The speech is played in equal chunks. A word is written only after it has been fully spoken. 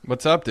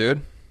What's up,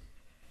 dude?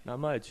 Not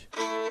much.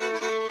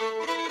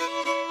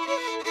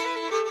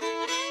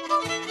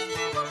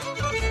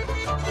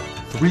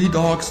 Three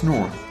Dogs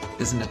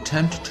North is an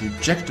attempt to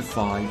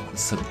objectify the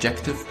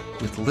subjective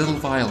with little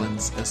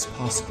violence as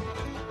possible.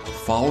 The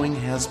following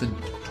has been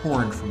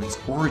torn from its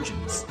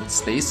origins in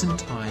space and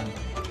time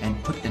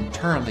and put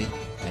entirely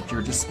at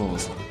your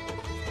disposal.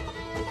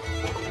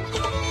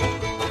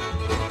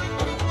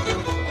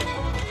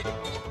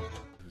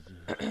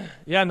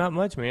 Yeah, not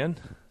much, man.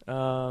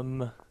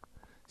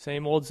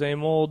 Same old,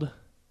 same old.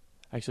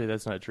 Actually,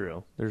 that's not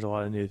true. There's a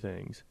lot of new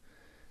things.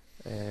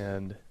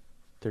 And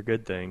they're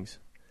good things.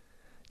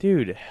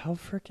 Dude, how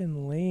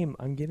freaking lame.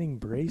 I'm getting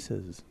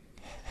braces.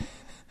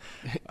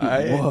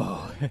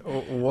 Whoa.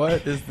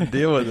 What is the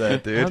deal with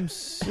that, dude? I'm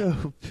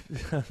so...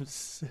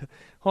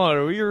 Hold on,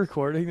 are we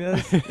recording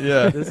this?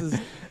 Yeah. This is...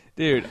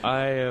 Dude,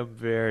 I am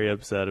very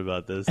upset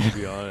about this, to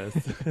be honest.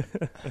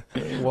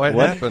 What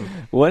happened?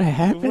 What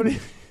happened?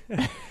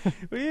 What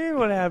do you mean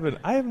what happened?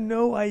 I have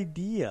no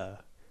idea.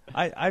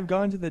 I've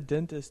gone to the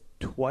dentist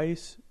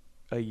twice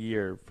a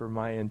year for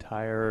my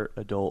entire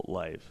adult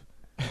life.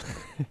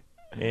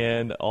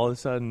 And all of a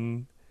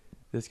sudden,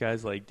 this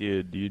guy's like,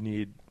 dude,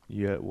 you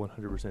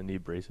 100%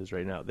 need braces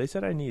right now. They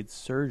said I need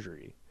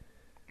surgery.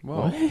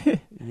 Whoa.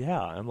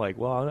 Yeah. I'm like,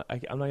 well,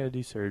 I'm not going to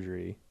do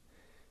surgery.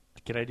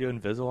 Can I do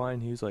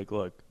Invisalign? He's like,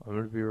 look, I'm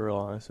going to be real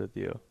honest with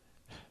you.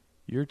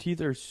 Your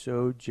teeth are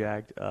so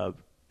jacked up.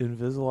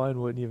 Invisalign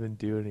wouldn't even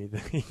do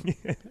anything.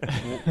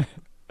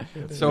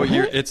 So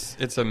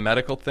it's a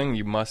medical thing?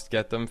 You must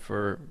get them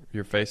for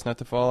your face not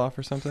to fall off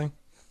or something?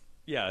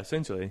 Yeah,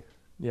 essentially.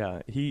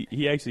 Yeah,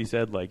 he actually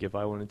said, like, if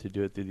I wanted to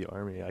do it through the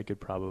Army, I could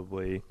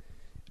probably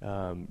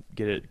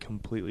get it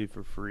completely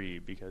for free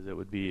because it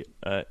would be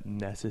a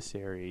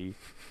necessary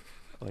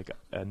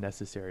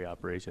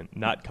operation,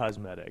 not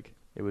cosmetic.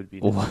 It would be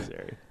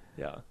necessary.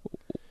 Yeah.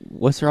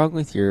 What's wrong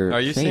with your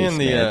Are you face, seeing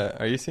the man?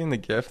 Are you seeing the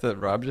GIF that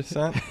Rob just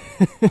sent?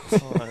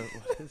 Hold on,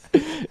 what is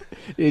this?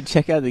 Dude,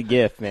 check out the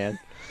GIF, man.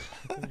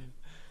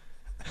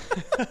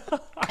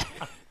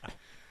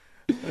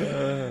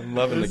 I'm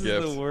loving This the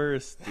GIFs. is the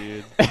worst,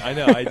 dude. I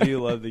know, I do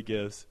love the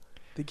GIFs.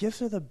 The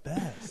GIFs are the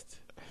best.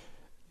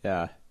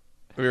 Yeah.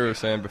 We were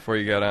saying before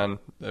you got on,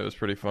 it was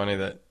pretty funny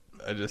that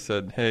I just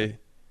said, hey,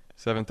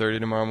 7:30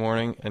 tomorrow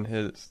morning, and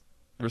his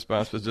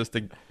response was just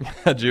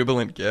a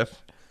jubilant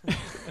GIF,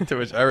 to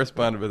which I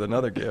responded with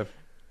another GIF,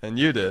 and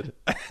you did.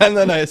 And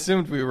then I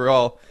assumed we were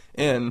all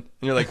in, and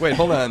you're like, wait,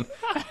 hold on.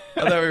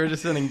 I thought we were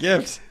just sending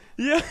GIFs.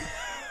 Yeah.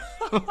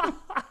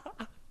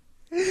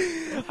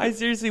 I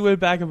seriously went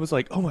back and was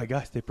like, oh my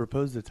gosh, they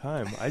proposed a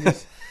time. I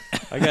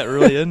got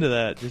really into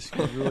that just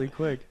really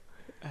quick.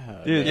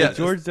 Dude, yeah, the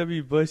George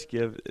W. Bush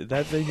gift,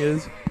 that thing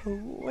is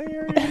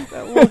hilarious.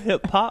 That little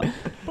hip hop.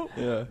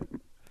 Yeah.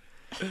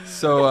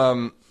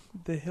 So,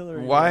 The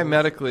Hillary. why one was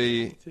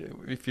medically,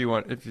 too. if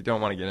you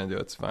don't want to get into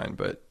it, it's fine,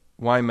 but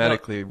why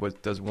medically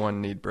does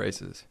one need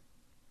braces?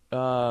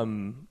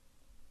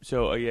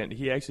 So again,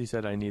 he actually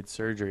said I need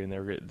surgery, and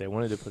they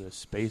wanted to put a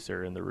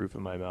spacer in the roof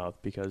of my mouth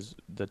because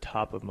the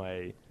top of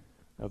my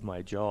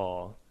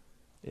jaw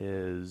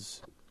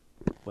is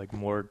like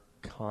more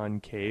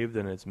concave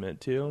than it's meant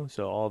to.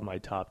 So all of my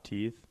top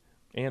teeth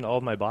and all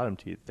of my bottom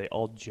teeth, they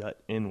all jut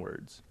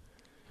inwards.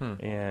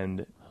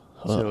 And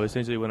so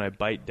essentially when I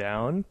bite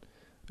down,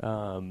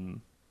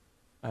 I'm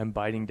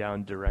biting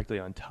down directly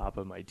on top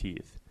of my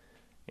teeth.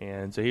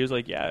 And so he was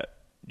like, yeah,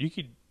 you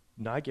could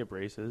not get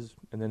braces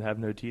and then have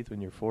no teeth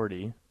when you're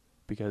 40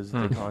 because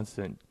the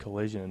constant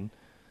collision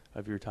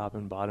of your top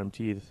and bottom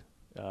teeth,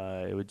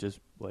 it would just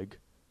like...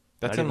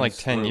 That's not in even like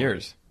 10 slow.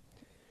 years.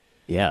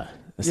 Yeah.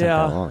 That's Yeah.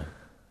 not that long.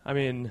 I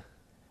mean,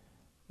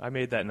 I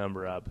made that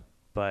number up,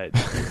 but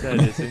he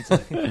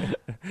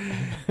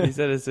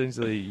said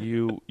essentially,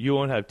 you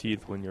won't have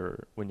teeth when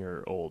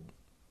you're old.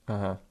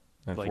 Uh-huh.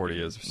 And Like,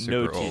 40 is super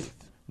no old. teeth,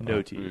 no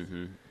Oh. teeth.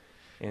 Mm-hmm.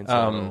 And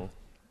so,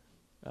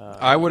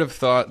 I would have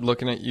thought,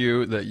 looking at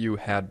you, that you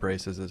had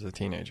braces as a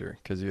teenager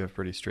because you have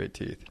pretty straight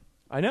teeth.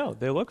 I know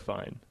they look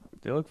fine.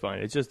 They look fine.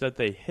 It's just that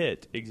they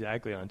hit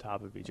exactly on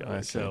top of each other.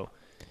 I see. So,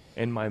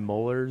 and my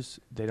molars,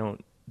 they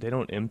don't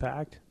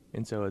impact,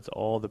 and so it's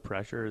all the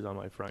pressure is on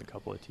my front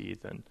couple of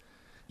teeth. And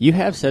You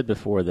have said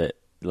before that,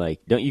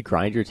 like, don't you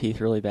grind your teeth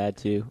really bad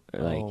too? Or,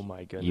 like, oh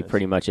my goodness, you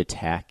pretty much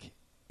attack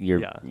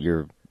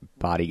your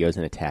body goes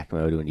in attack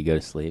mode when you go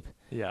to sleep.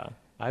 Yeah,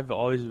 I've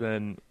always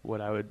been what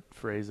I would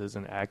phrase as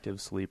an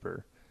active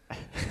sleeper,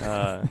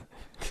 an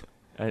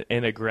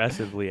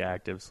aggressively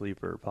active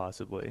sleeper,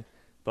 possibly.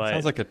 But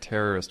Sounds like a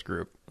terrorist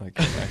group, like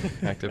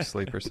active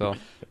sleeper cell.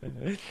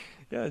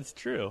 yeah, it's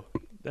true.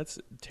 That's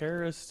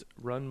terrorists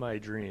run my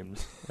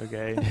dreams.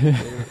 Okay.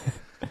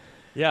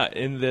 Yeah,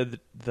 and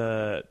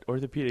the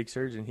orthopedic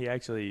surgeon, he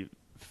actually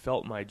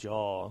felt my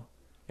jaw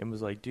and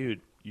was like,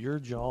 "Dude, your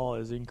jaw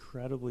is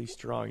incredibly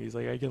strong." He's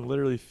like, "I can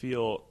literally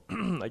feel,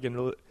 I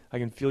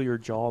can feel your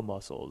jaw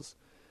muscles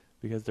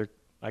because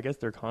I guess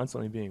they're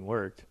constantly being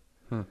worked."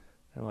 I'm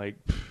like,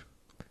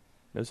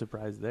 no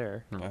surprise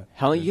there. Yeah.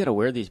 How long you got to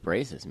wear these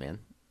braces, man?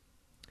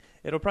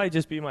 It'll probably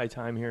just be my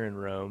time here in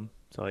Rome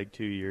So like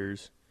 2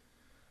 years,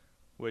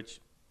 which,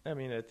 I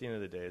mean, at the end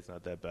of the day, it's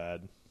not that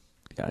bad.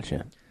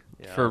 Gotcha.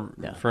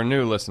 Yeah. For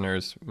new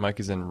listeners, Mike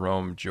is in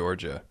Rome,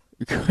 Georgia.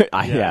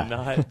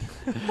 Not.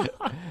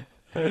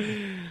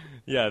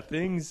 Yeah,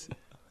 things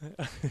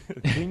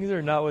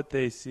are not what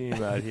they seem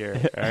out here.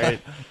 All right.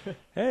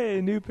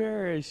 Hey, new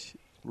parish,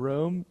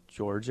 Rome,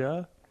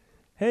 Georgia.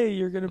 Hey,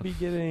 you're gonna be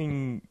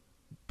getting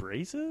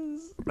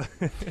braces.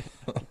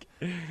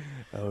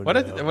 Oh, What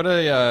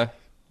no.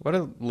 what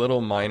a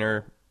little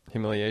minor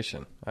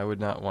humiliation. I would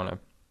not want to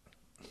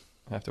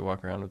have to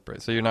walk around with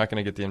braces. So you're not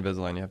going to get the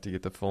Invisalign. You have to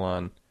get the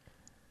full-on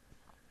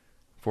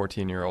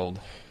 14-year-old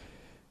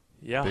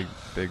Yeah.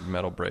 big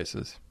metal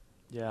braces.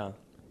 Yeah.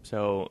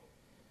 So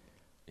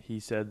he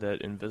said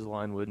that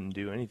Invisalign wouldn't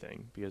do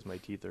anything because my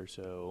teeth are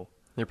so.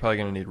 You're probably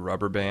going to need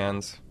rubber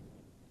bands.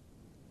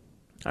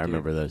 I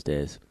remember those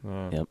days.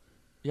 Yep.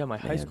 Yeah, my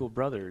high Man. school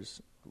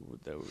brothers,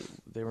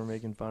 they were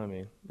making fun of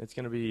me. It's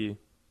gonna be,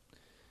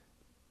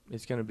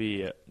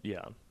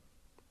 yeah,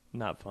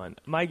 not fun.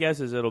 My guess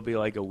is it'll be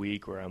like a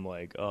week where I'm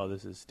like, oh,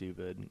 this is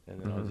stupid, and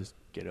then I'll just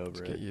get over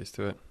Just it. get used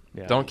to it.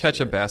 Yeah, Don't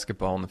catch a it.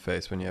 basketball in the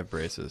face when you have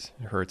braces.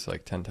 It hurts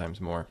like 10 times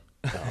more.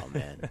 Oh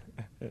man.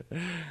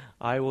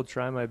 I will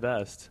try my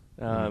best.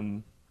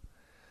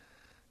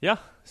 Yeah,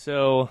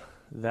 so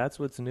that's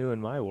what's new in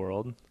my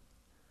world.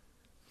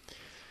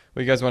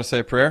 Well, you guys want to say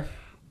a prayer?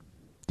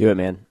 Do it,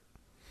 man. In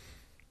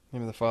the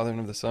name of the Father, and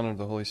of the Son, and of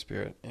the Holy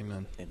Spirit.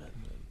 Amen. Amen.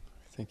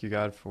 Thank you,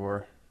 God,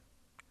 for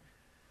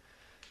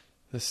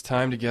this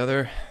time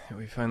together.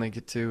 We finally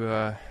get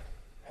to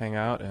hang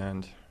out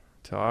and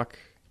talk.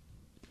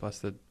 Bless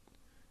the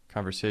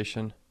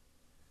conversation.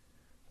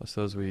 Bless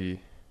those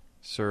we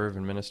serve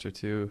and minister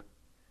to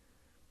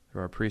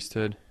through our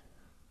priesthood.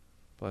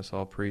 Bless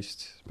all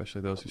priests,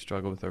 especially those who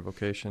struggle with their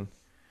vocation.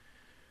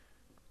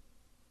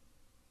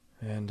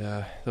 And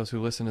those who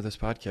listen to this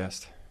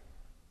podcast.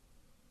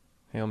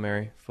 Hail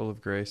Mary, full of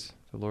grace,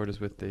 the Lord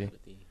is with thee.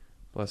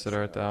 Blessed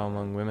art thou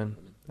among women,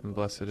 and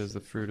blessed is the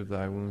fruit of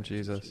thy womb,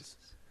 Jesus.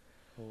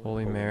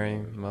 Holy Mary,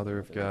 Mother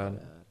of God,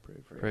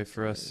 pray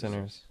for us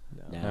sinners,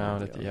 now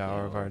and at the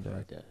hour of our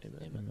death.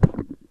 Amen.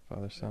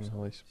 Father, Son,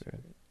 Holy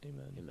Spirit.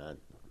 Amen. Amen.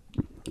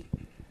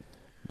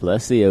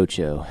 Bless the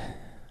Ocho.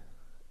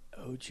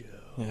 Ocho.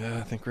 Yeah,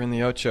 I think we're in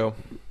the Ocho.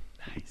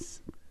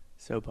 Nice.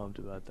 So pumped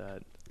about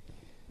that.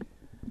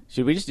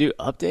 Should we just do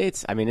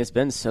updates? I mean, it's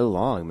been so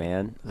long,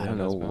 man. Yeah, I don't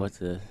it has know been. what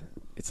to.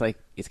 It's kind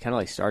of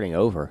like starting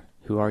over.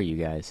 Who are you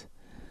guys?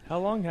 How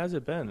long has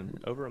it been?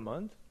 Over a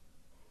month?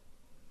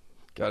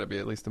 Got to be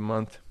at least a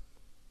month.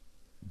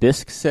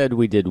 Bisk said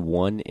we did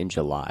one in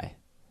July.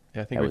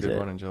 Yeah, I think That we was did it.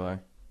 one in July.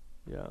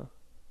 Yeah.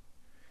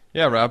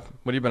 Yeah, Rob,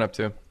 what have you been up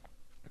to?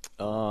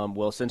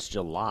 Well, since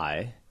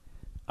July,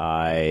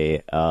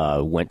 I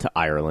went to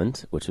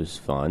Ireland, which was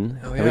fun.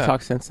 Oh, Have we yeah.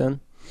 talked since then?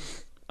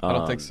 I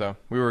don't think so.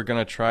 We were going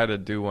to try to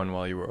do one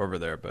while you were over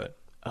there, but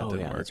that Oh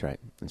didn't yeah, work. that's right.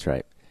 That's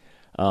right.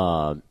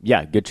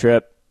 Yeah, good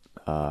trip.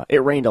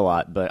 It rained a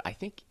lot, but I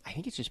think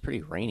it's just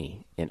pretty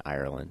rainy in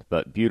Ireland.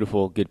 But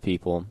beautiful, good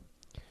people.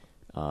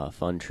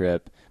 Fun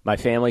trip. My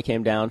family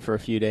came down for a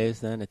few days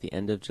then at the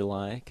end of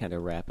July, kind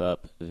of wrap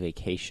up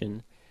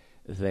vacation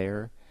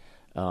there.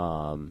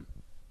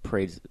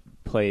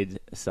 Played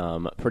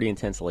some pretty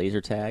intense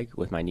laser tag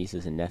with my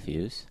nieces and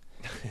nephews.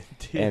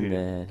 Dude. And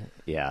then,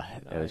 yeah,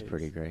 it was Nice.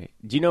 pretty great.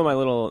 Do you know my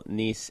little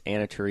niece,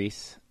 Anna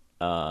Therese?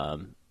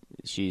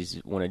 She's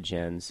one of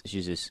Jen's.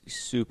 She's this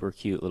super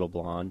cute little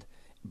blonde,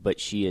 but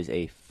she is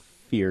a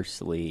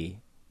fiercely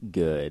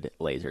good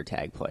laser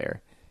tag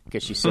player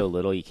because she's so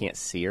little you can't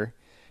see her,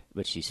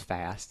 but she's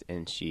fast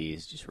and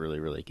she's just really,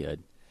 really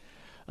good.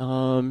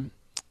 Then,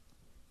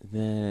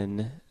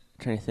 I'm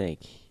trying to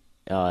think.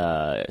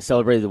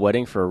 Celebrated the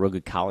wedding for a real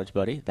good college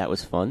buddy. That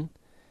was fun.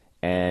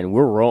 And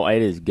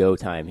it is go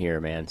time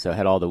here, man. So I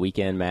had all the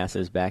weekend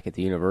masses back at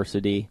the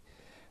university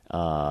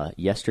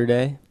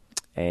yesterday,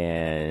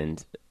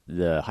 and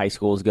the high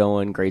school is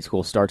going. Grade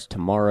school starts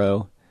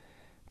tomorrow.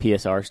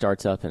 PSR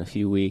starts up in a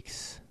few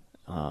weeks.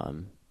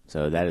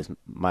 So that is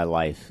my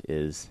life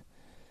is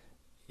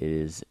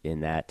in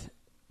that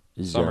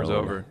zone. Summer's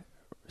over.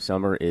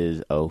 Summer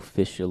is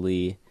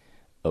officially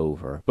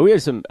over. But we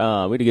had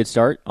a good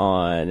start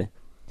on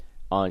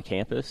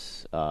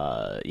campus.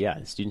 Yeah,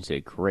 the students did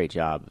a great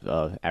job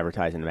of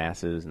advertising the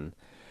masses and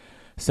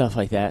stuff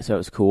like that, so it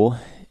was cool,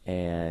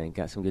 and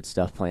got some good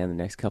stuff planned the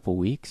next couple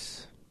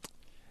weeks.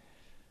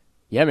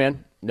 Yeah,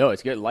 man. No,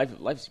 it's good.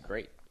 Life's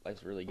great.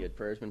 Life's really good.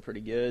 Prayer's been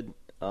pretty good.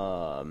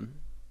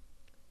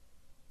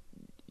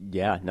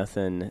 Yeah,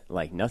 nothing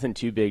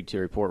too big to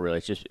report really.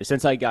 It's just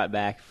since I got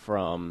back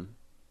from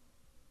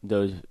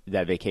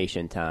that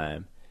vacation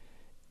time,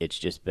 it's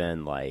just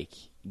been like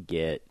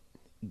get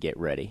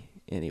ready.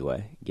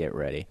 Anyway, get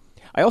ready.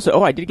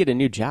 I did get a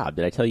new job.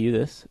 Did I tell you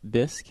this,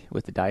 Bisk,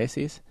 with the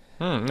diocese?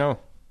 No.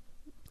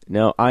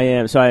 No, I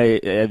am. So I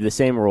have the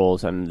same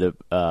roles. I'm the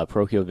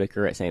parochial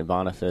vicar at St.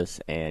 Boniface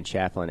and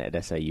chaplain at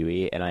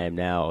SIUE, and I am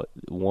now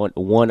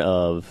one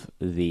of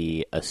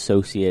the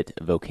associate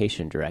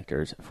vocation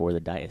directors for the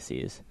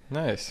diocese.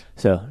 Nice.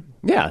 So,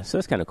 yeah, so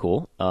that's kind of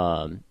cool.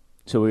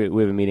 So we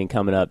have a meeting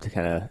coming up to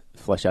kind of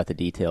flesh out the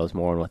details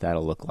more on what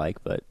that'll look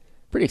like. But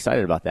pretty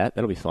excited about that.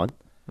 That'll be fun.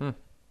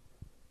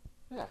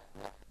 Yeah.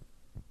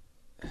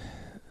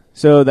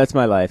 So that's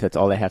my life. That's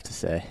all I have to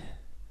say.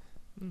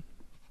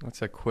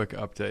 That's a quick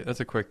update. That's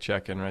a quick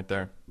check-in right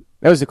there.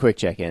 That was a quick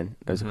check-in.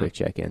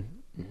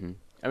 Mm-hmm.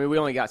 I mean, we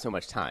only got so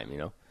much time, you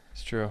know.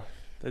 It's true.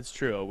 That's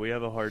true. We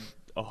have a hard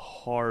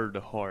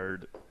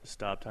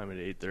stop time at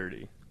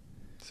 8:30.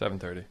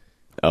 7:30.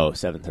 Oh,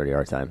 7:30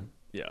 our time.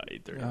 Yeah,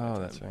 8:30. Oh,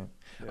 that's right.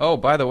 Yeah. Oh,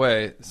 by the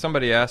way,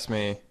 somebody asked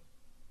me,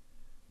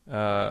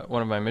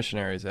 one of my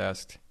missionaries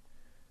asked,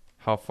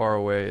 how far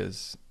away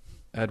is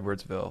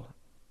Edwardsville?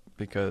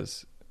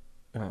 Because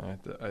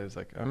I was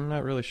like, I'm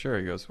not really sure.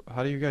 He goes,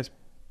 how do you guys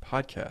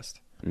podcast?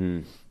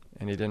 Mm.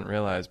 And he didn't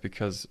realize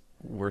because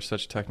we're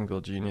such technical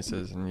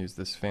geniuses and use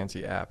this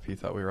fancy app, he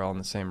thought we were all in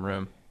the same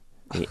room.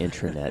 The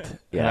intranet. And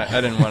Yeah.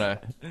 I didn't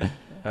want to.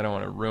 I don't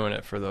want to ruin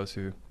it for those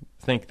who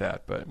think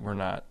that, but we're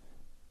not.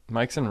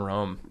 Mike's in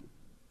Rome.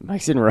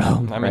 Mike's in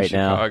Rome I'm right in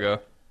now.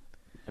 Chicago.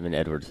 I'm in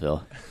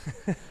Edwardsville.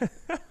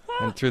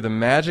 And through the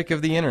magic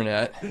of the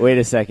internet. Wait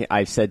a second.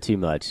 I've said too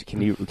much. Can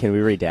we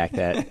redact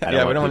that?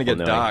 Yeah, we don't want to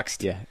people get knowing.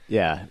 doxxed. Yeah.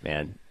 Yeah,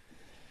 man.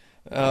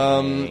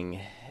 Um, Dang.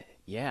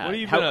 Yeah. What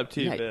have you How- been up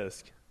to, yeah,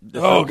 Bisk? the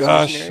oh Focus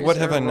gosh, missionaries what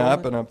have are I not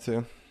rolling? been up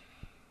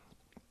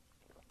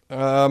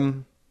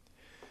to?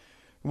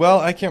 Well,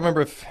 I can't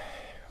remember if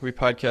we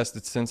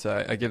podcasted since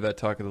I gave that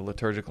talk at the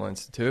Liturgical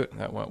Institute.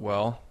 That went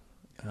well.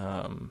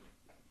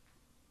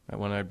 That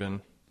one I'd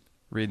been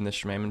reading the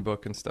Schmemann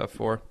book and stuff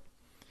for.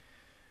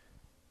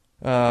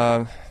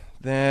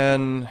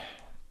 Then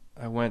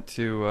I went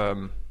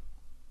to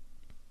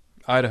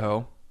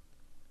Idaho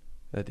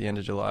at the end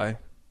of July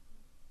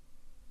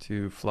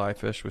to fly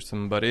fish with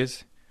some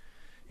buddies,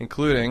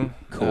 including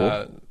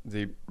Cool.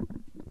 the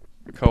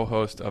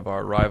co-host of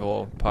our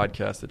rival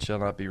podcast that shall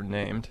not be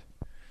named.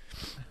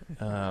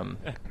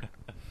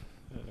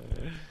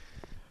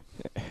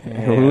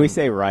 When we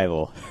say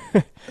rival,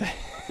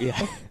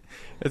 yeah,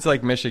 It's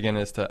like Michigan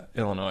is to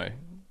Illinois.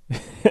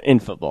 in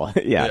football,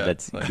 yeah, Yeah,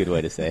 that's a like- good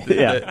way to say it.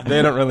 Yeah,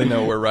 They don't really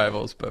know we're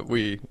rivals, but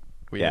we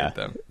Yeah. hate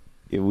them.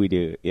 we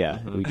do. Yeah,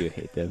 Mm-hmm. we do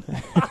hate them.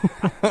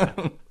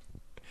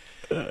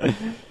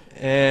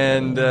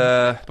 And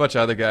a bunch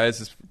of other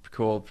guys. It's a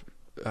cool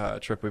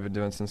trip we've been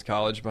doing since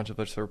college. A bunch of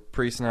us are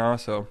priests now,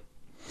 so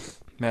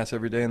mass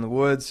every day in the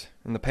woods,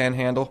 in the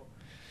panhandle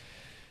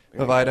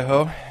of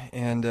Idaho.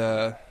 And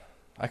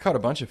I caught a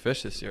bunch of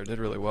fish this year. Did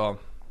really well.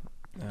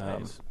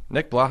 Nice.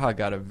 Nick Blaha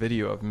got a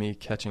video of me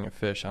catching a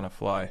fish on a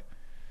fly,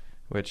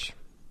 which,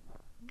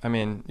 I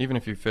mean, even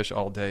if you fish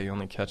all day, you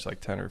only catch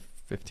like 10 or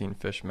 15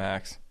 fish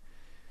max.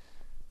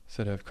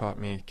 So to have caught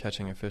me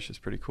catching a fish is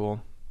pretty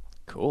cool.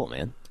 Cool,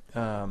 man.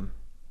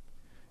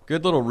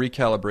 Good little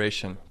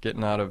recalibration,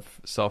 getting out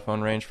of cell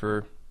phone range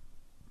for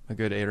a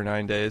good 8 or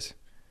 9 days.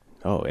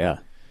 Oh yeah.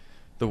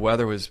 The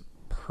weather was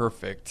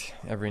perfect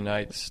every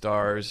night.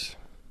 Stars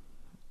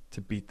to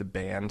beat the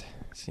band,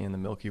 seeing the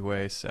Milky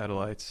Way,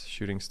 satellites,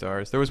 shooting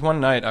stars. There was one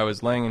night I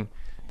was laying in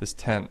this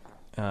tent,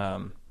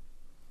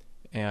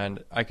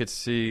 and I could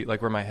see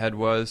like where my head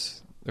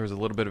was. There was a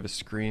little bit of a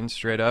screen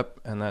straight up,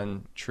 and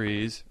then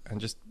trees,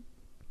 and just,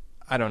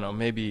 I don't know,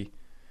 maybe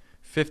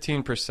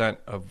 15%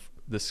 of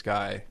the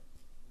sky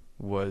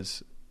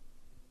was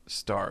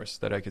stars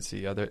that I could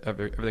see.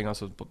 Everything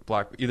else was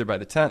blocked either by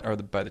the tent or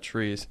by the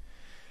trees.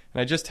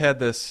 And I just had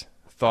this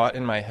thought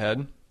in my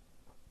head,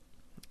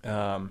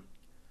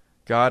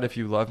 God, if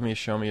you love me,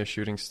 show me a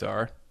shooting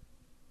star.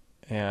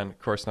 And, of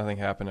course, nothing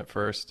happened at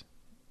first.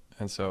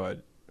 And so I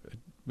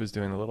was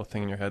doing the little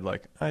thing in your head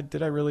like,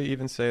 did I really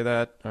even say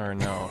that or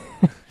no?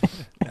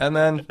 And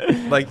then,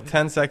 like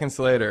 10 seconds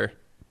later,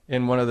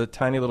 in one of the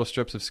tiny little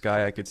strips of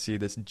sky, I could see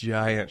this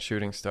giant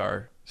shooting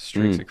star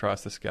streaks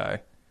across the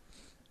sky,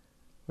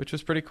 which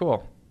was pretty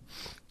cool.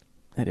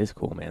 That is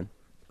cool, man.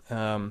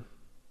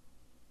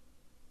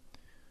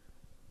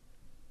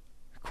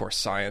 Of course,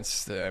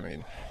 science, I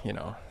mean, you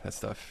know, that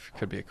stuff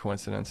could be a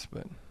coincidence,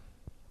 but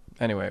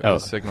anyway, it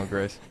was signal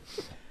grace.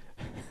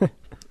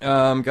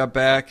 Got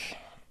back,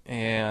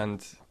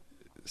 and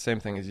same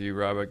thing as you,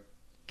 Rob,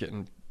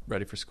 getting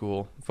ready for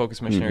school.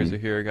 Focus missionaries are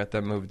here, got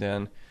them moved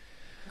in.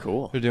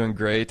 Cool. They're doing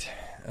great.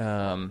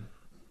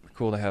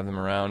 Cool to have them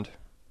around.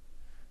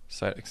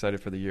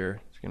 Excited for the year.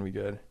 It's going to be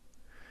good.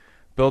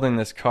 Building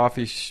this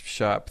coffee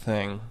shop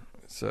thing,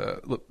 it's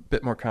a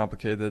bit more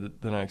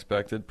complicated than I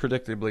expected.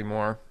 Predictably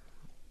more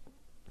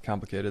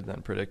complicated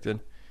than predicted.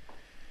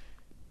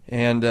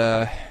 And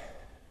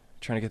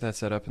trying to get that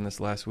set up in this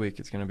last week.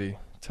 It's going to be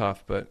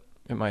tough, but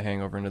it might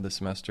hang over into the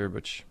semester,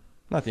 which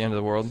not the end of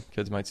the world.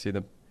 Kids might see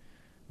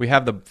we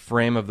have the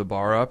frame of the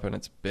bar up, and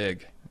it's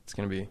big. It's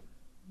going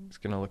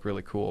to look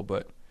really cool,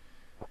 but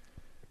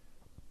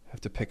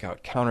have to pick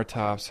out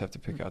countertops, have to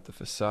pick out the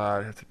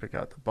facade, have to pick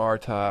out the bar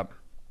top,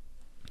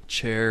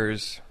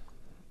 chairs,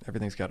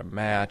 everything's got to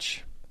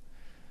match,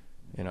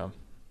 you know,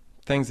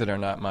 things that are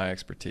not my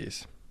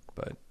expertise,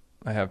 but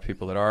I have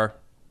people that are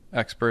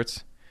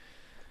experts.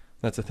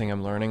 That's the thing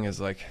I'm learning is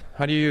like,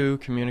 how do you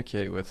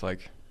communicate with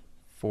like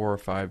 4 or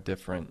 5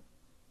 different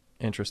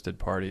interested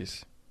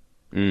parties.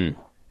 Mm.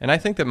 And I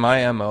think that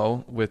my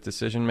MO with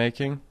decision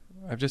making,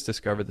 I've just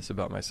discovered this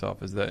about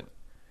myself, is that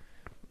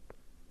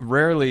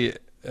rarely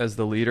as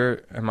the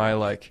leader am I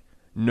like,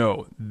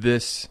 no,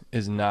 this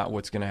is not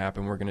what's going to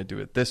happen. We're going to do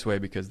it this way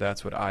because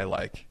that's what I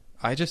like.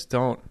 I just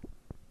don't.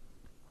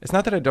 It's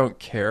not that I don't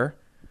care,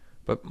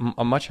 but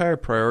a much higher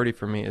priority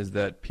for me is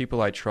that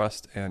people I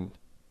trust and,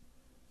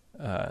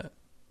 I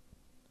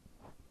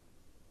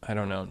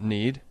don't know,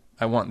 need,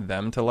 I want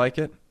them to like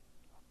it.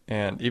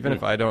 And even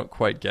if I don't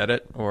quite get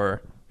it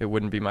or it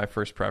wouldn't be my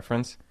first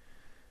preference,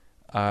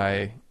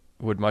 I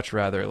would much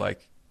rather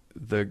like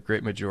the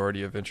great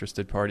majority of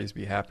interested parties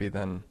be happy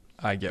than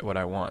I get what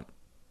I want.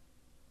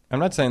 I'm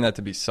not saying that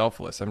to be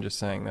selfless. I'm just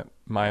saying that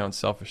my own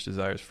selfish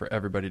desire is for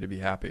everybody to be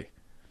happy.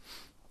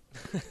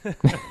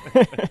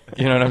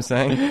 You know what I'm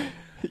saying?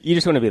 You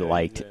just want to be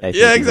liked.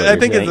 Yeah, exactly. I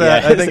think it's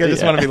that. I think I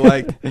just want to be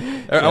liked.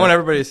 Yeah. I want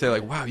everybody to say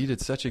like, wow, you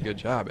did such a good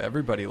job.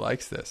 Everybody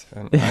likes this.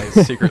 And I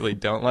secretly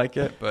don't like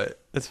it, but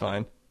it's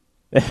fine.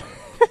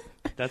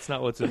 That's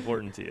not what's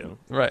important to you.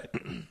 Right.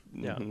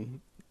 Yeah.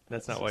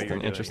 That's not It's why just you're an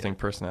doing interesting it.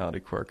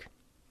 personality quirk.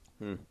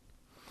 Hmm.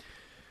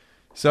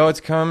 So it's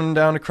coming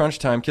down to crunch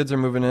time. Kids are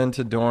moving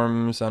into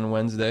dorms on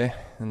Wednesday,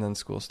 and then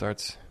school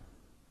starts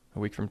a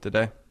week from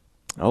today.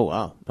 Oh,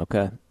 wow.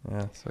 Okay.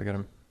 Yeah, so I got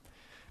to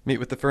meet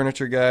with the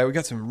furniture guy. We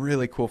got some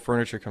really cool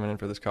furniture coming in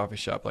for this coffee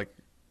shop, like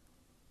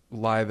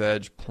live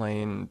edge,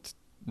 plain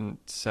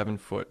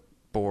 7-foot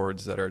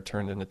boards that are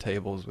turned into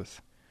tables with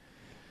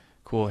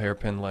cool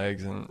hairpin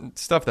legs and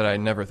stuff that I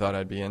never thought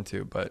I'd be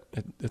into, but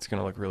it's going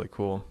to look really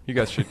cool. You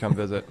guys should come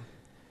visit.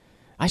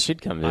 I should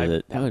come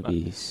visit. That would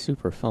be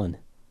super fun.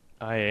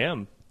 I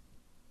am.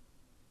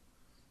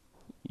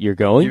 You're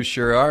going? You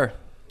sure are.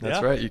 That's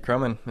Yeah. right. You're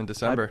coming in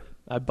December.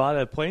 I bought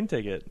a plane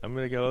ticket. I'm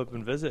going to go up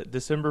and visit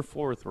December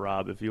 4th,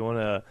 Rob, if you want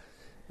to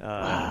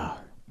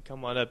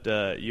come on up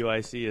to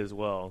UIC as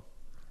well.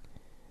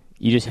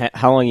 You just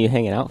how long are you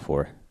hanging out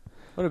for?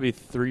 It'll be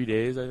 3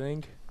 days, I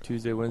think.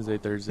 Tuesday, Wednesday,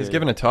 Thursday. He's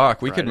giving a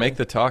talk. We could Friday. make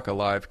the talk a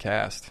live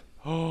cast.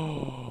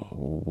 Whoa.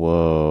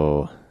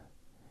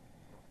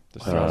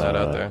 Just throwing that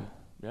out there.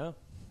 Yeah.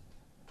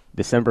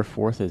 December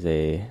 4th is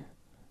a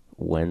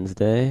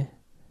Wednesday.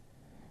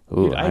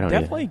 Ooh, Dude, I don't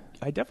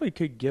definitely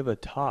could give a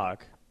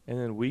talk, and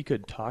then we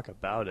could talk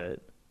about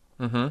it.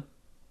 Mm-hmm.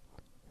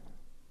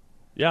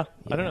 Yeah,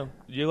 I don't know.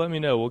 You let me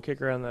know. We'll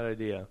kick around that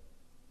idea.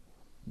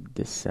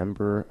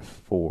 December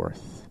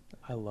 4th.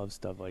 I love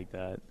stuff like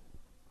that.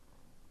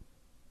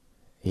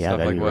 Yeah, Stuff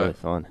that'd like be what? really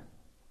fun.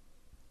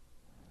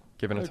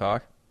 Giving a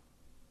talk.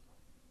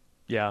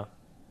 Yeah,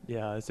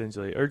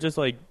 essentially, or just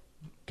like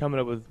coming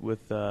up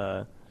with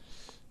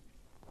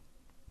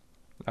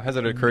Has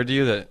it occurred to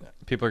you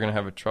that people are going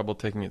to have trouble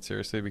taking it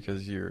seriously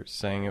because you're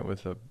saying it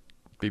with a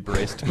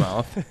bebraced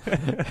mouth?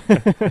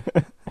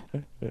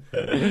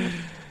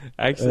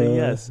 Actually,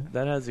 yes,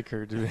 that has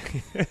occurred to me.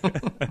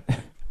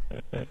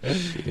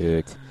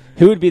 Shoot.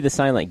 Who would be the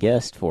silent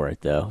guest for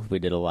it, though, if we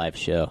did a live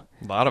show?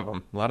 A lot of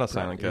them. A lot of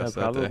silent guests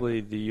that day.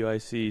 Probably the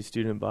UIC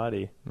student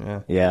body,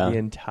 Yeah. Yeah. the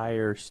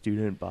entire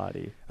student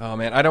body. Oh,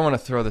 man. I don't want to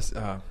throw this. Do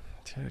I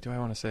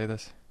want to say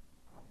this?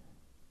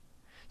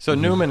 So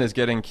Newman is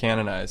getting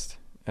canonized,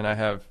 and I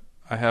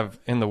have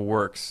in the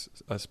works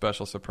a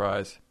special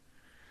surprise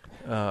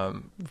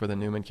for the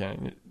Newman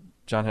canon.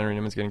 John Henry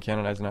Newman's getting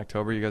canonized in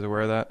October. You guys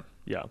aware of that?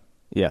 Yeah.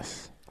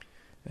 Yes.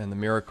 And the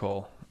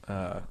miracle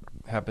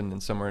happened in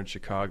somewhere in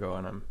Chicago,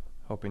 and I'm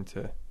hoping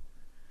to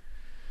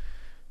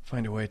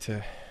find a way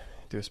to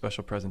do a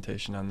special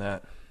presentation on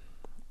that.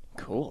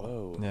 Cool.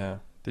 Whoa. Yeah.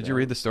 Did you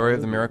read the story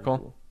of the miracle?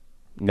 Cool.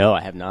 No,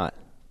 I have not.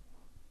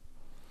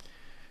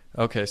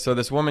 Okay, so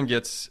this woman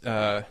gets,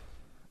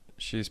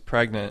 she's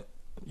pregnant,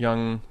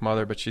 young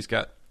mother, but she's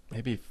got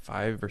maybe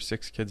 5 or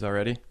 6 kids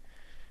already.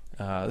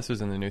 This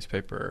was in the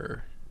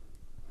newspaper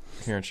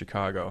here in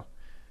Chicago.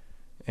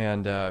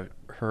 And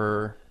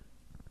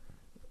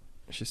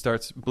she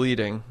starts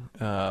bleeding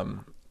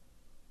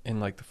in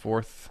like the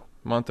 4th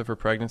month of her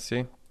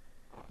pregnancy.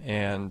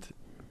 And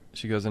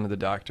she goes into the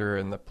doctor,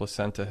 and the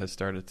placenta has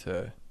started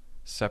to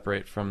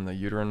separate from the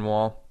uterine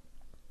wall.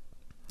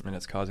 And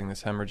it's causing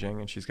this hemorrhaging,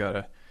 and she's got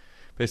to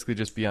basically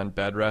just be on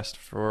bed rest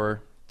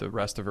for the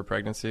rest of her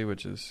pregnancy,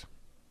 which is,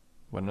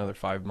 another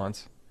 5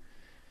 months.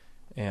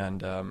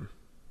 And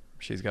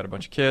she's got a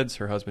bunch of kids.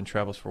 Her husband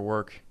travels for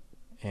work,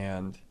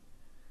 and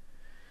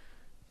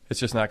it's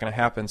just not going to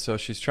happen. So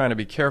she's trying to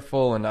be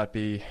careful and not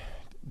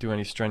do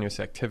any strenuous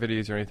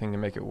activities or anything to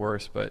make it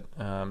worse. But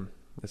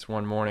this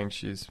one morning,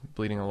 she's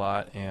bleeding a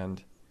lot,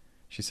 and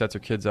she sets her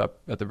kids up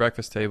at the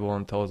breakfast table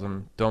and tells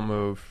them, don't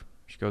move.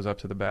 She goes up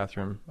to the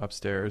bathroom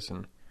upstairs,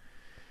 and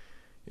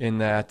in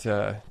that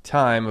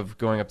time of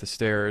going up the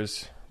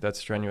stairs, that's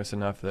strenuous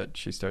enough that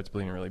she starts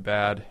bleeding really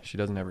bad. She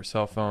doesn't have her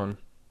cell phone.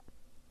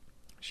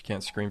 She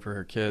can't scream for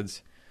her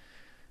kids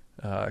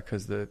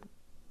because the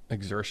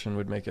exertion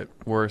would make it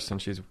worse,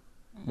 and she's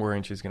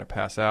worrying she's going to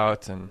pass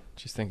out, and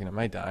she's thinking, am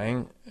I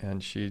dying?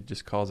 And she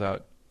just calls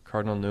out,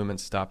 Cardinal Newman,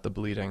 stop the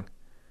bleeding,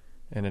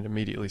 and it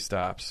immediately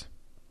stops.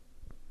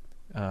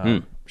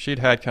 she'd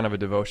had kind of a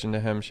devotion to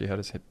him. She had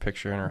his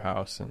picture in her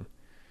house,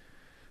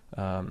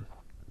 and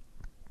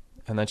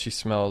then she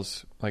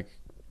smells like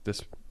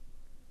this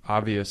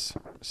obvious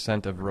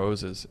scent of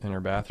roses in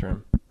her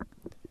bathroom.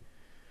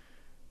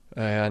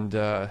 And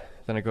then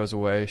it goes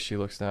away. She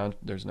looks down.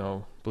 There's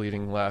no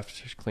bleeding left.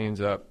 She cleans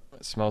up,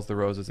 smells the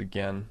roses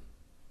again,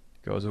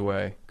 goes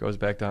away, goes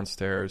back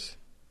downstairs.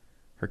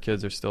 Her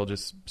kids are still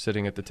just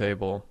sitting at the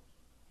table,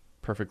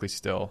 perfectly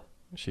still.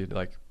 She'd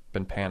like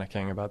been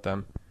panicking about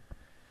them.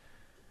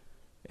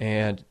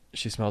 And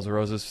she smells the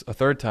roses a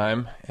third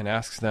time and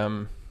asks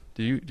them,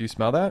 do you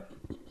smell that?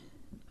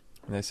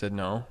 And they said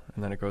no.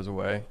 And then it goes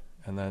away.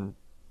 And then,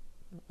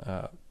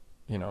 4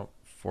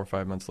 or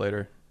 5 months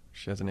later,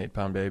 she has an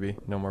 8-pound baby,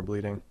 no more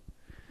bleeding,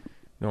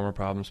 no more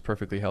problems,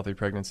 perfectly healthy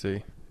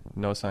pregnancy,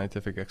 no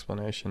scientific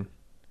explanation.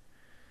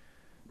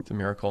 It's a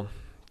miracle.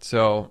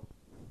 So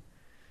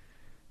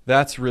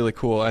that's really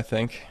cool, I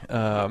think.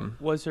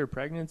 Was her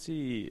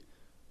pregnancy,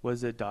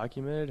 was it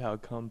documented how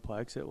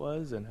complex it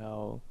was and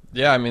how...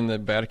 Yeah, I mean, the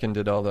Vatican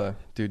did all the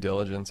due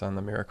diligence on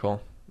the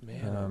miracle.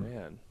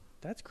 Man,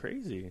 that's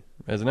crazy.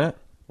 Isn't it?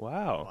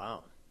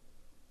 Wow.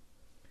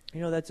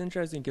 Wow. That's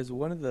interesting because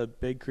one of the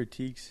big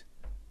critiques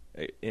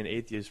an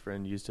atheist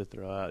friend used to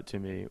throw out to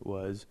me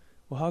was,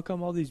 well, how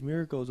come all these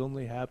miracles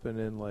only happen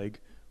in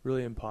like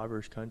really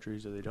impoverished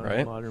countries or they don't Right.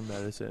 have modern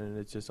medicine, and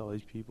it's just all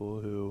these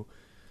people who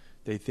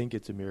they think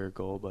it's a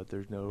miracle, but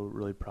there's no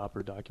really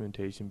proper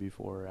documentation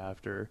before or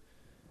after.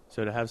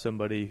 So to have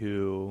somebody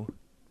who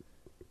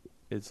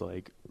is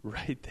like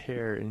right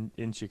there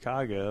in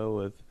Chicago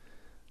with,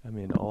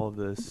 all of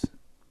this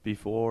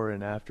before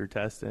and after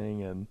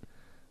testing and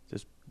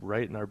just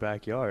right in our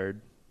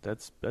backyard,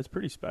 that's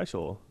pretty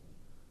special.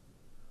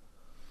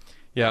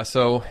 Yeah,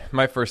 so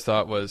my first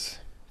thought was,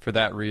 for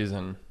that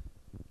reason,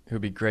 it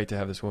would be great to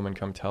have this woman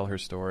come tell her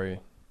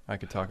story. I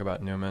could talk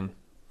about Newman.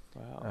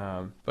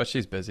 Wow. But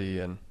she's busy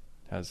and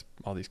has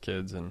all these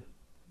kids, and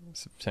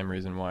it's the same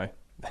reason why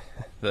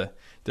the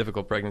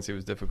difficult pregnancy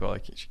was difficult.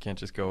 Like, she can't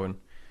just go and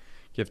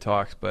give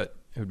talks, but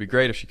it would be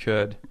great if she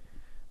could.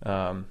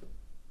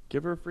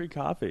 Give her free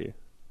coffee.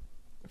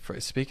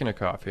 Speaking of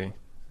coffee,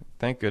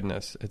 thank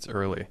goodness it's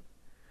early.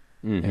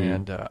 Mm-hmm.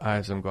 And I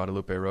have some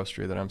Guadalupe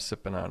Roastery that I'm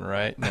sipping on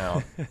right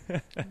now.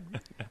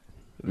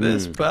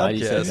 This Glad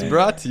you said podcast that.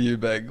 brought to you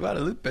by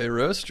Guadalupe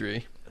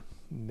Roastery.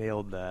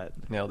 Nailed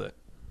that. Nailed it.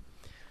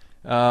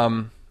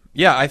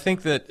 Yeah, I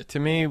think that, to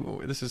me,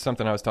 this is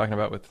something I was talking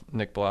about with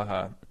Nick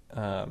Blaha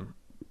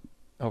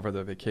over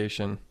the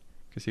vacation,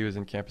 because he was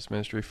in campus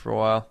ministry for a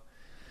while.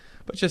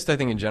 But just, I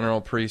think in general,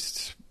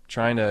 priests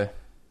trying to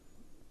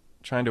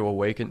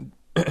awaken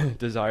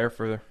desire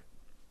for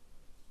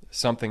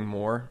something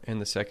more in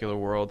the secular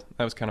world.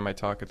 That was kind of my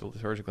talk at the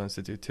Liturgical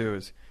Institute too,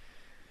 is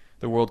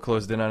the world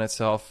closed in on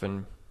itself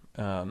and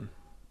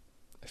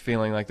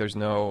feeling like there's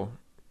no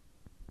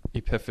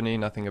epiphany,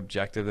 nothing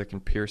objective that can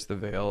pierce the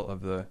veil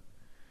of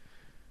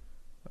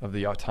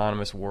the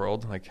autonomous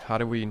world. Like, how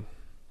do we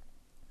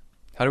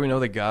know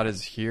that God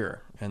is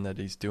here and that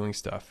he's doing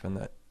stuff and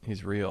that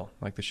he's real,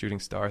 like the shooting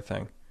star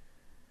thing?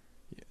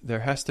 We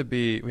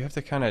have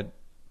to kind of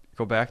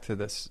go back to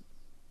this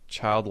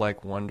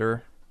childlike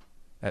wonder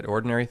at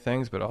ordinary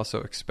things, but also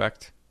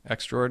expect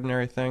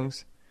extraordinary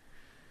things.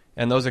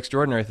 And those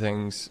extraordinary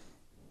things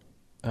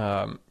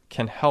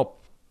can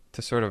help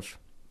to sort of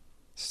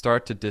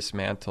start to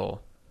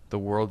dismantle the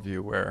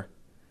worldview where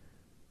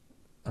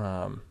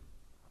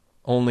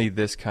only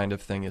this kind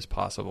of thing is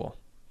possible,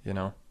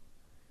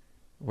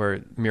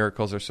 where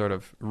miracles are sort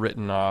of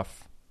written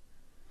off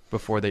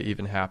before they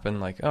even happen.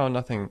 Like, oh,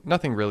 nothing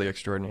really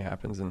extraordinary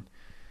happens. And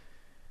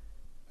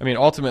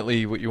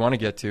ultimately what you want to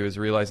get to is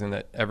realizing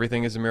that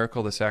everything is a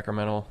miracle, the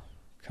sacramental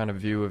kind of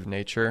view of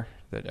nature,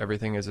 that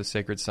everything is a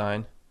sacred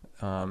sign,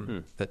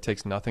 that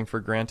takes nothing for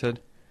granted.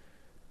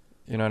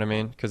 You know what I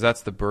mean? Because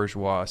that's the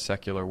bourgeois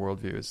secular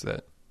worldview, is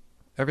that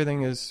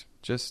everything is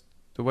just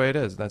the way it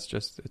is.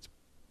 It's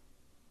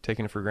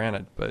taken for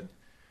granted. But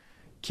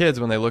kids,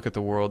 when they look at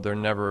the world, they're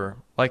never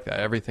like that.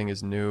 Everything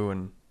is new.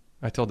 And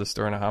I told this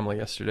story in a homily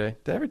yesterday.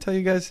 Did I ever tell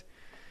you guys?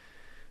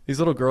 These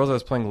little girls I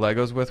was playing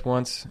Legos with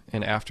once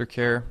in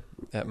aftercare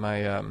at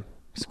my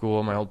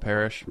school, my old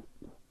parish.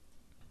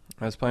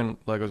 I was playing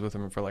Legos with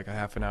them for like a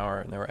half an hour,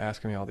 and they were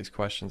asking me all these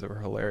questions that were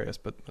hilarious.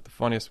 But the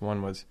funniest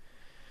one was,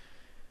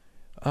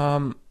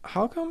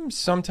 how come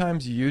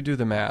sometimes you do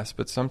the Mass,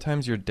 but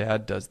sometimes your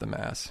dad does the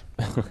Mass?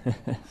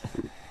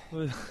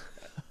 And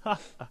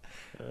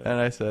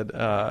I said,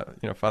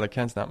 Father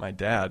Ken's not my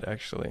dad,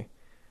 actually.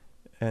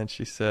 And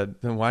she said,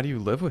 then why do you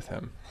live with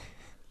him?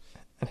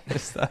 And I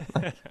just thought,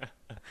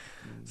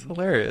 it's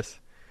hilarious.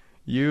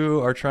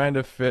 You're trying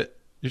to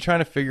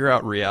figure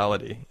out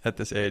reality at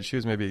this age. She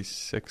was maybe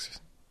 7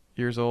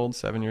 years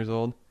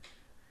old.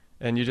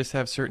 And you just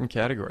have certain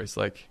categories,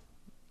 like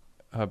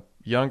a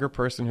younger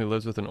person who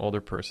lives with an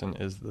older person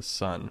is the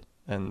son,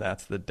 and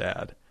that's the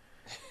dad.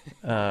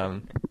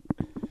 But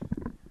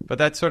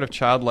that sort of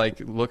childlike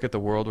look at the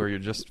world where you're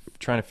just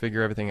trying to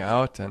figure everything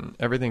out and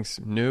everything's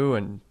new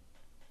and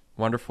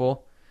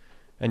wonderful,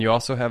 And you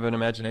also have an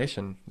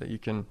imagination that you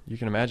can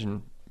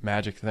imagine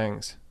magic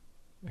things,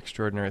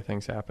 extraordinary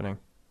things happening.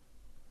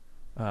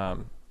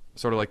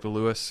 Sort of like the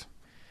Lewis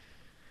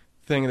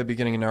thing at the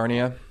beginning of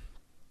Narnia.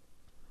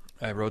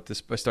 I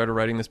started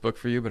writing this book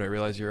for you, but I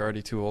realized you're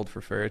already too old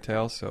for fairy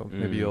tales, so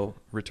maybe you'll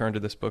return to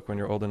this book when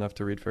you're old enough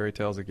to read fairy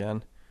tales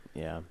again.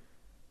 Yeah.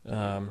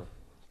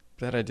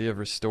 That idea of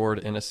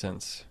restored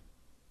innocence,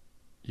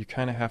 you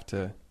kind of have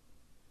to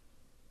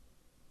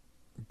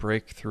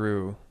break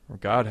through, or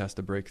God has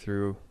to break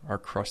through our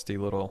crusty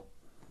little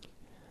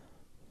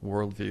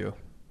worldview.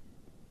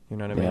 You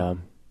know what I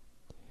mean?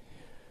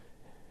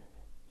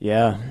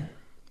 Yeah.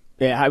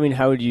 I mean,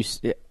 how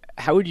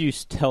would you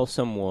tell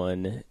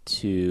someone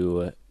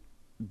to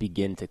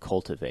begin to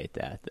cultivate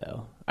that,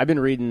 though? I've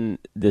been reading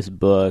this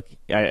book.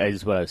 This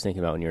is what I was thinking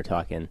about when you were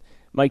talking.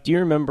 Mike, do you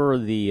remember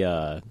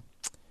the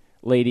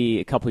lady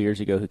a couple years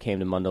ago who came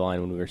to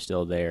Mundelein when we were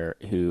still there,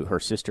 who her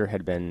sister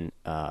had been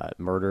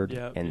murdered?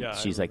 Yeah,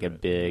 she's like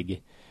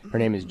her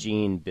name is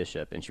Jean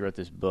Bishop, and she wrote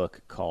this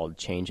book called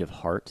Change of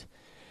Heart.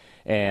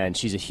 And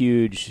she's a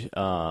huge,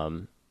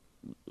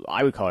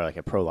 I would call her like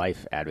a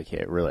pro-life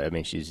advocate, really. I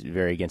mean, she's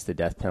very against the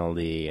death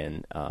penalty,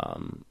 and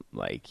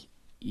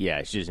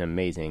she's an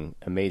amazing,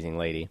 amazing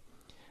lady.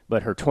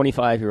 But her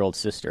 25-year-old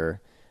sister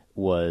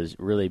was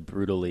really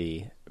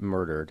brutally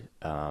murdered.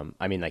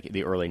 Like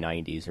the early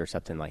 90s or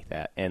something like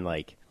that. And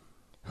like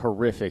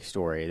horrific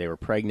story. They were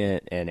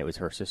pregnant, and it was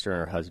her sister and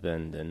her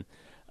husband,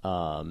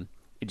 and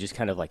it just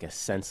kind of like a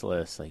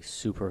senseless, like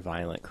super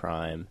violent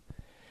crime.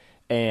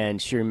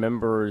 And she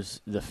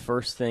remembers the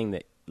first thing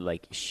that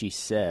like she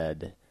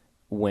said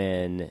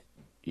when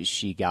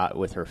she got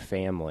with her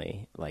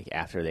family, like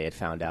after they had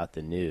found out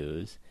the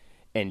news.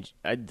 And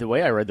the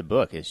way I read the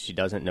book is she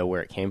doesn't know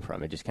where it came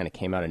from. It just kind of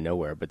came out of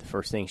nowhere. But the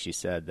first thing she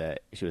said,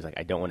 that she was like,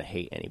 I don't want to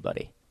hate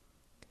anybody.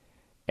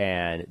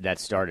 And that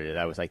started it.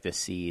 That was like the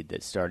seed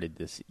that started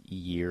this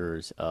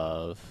years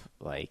of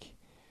like,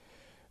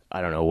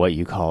 I don't know what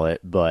you call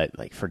it, but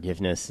like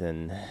forgiveness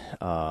and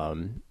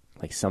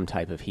like some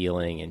type of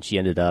healing. And she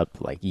ended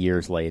up like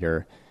years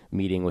later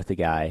meeting with the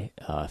guy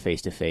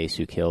face to face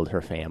who killed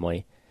her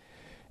family,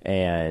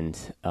 and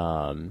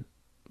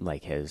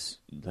has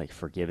like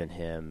forgiven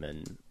him.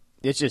 And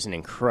it's just an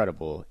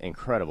incredible,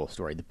 incredible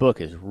story. The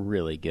book is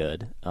really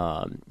good.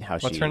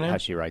 What's her name? How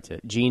she writes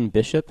it. Jean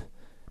Bishop.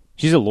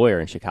 She's a lawyer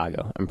in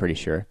Chicago, I'm pretty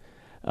sure.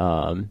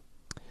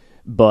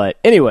 But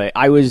anyway,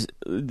 I don't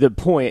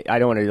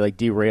want to like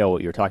derail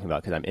what you're talking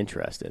about because I'm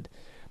interested.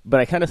 But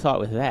I kind of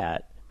thought with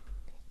that,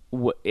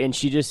 and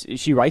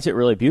she writes it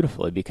really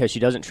beautifully because she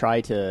doesn't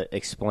try to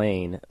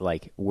explain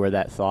like where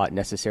that thought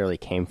necessarily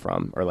came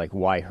from, or like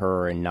why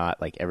her and not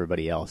like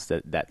everybody else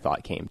that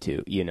thought came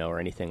to, or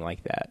anything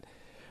like that.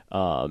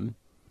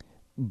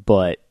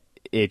 But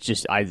it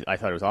just, I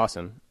thought it was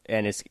awesome.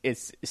 And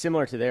it's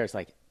similar to there. It's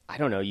like, I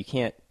don't know, you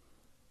can't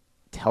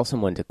tell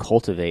someone to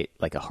cultivate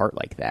like a heart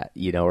like that,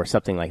 or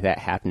something like that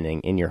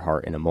happening in your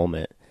heart in a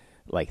moment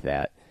like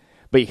that.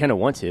 But you kind of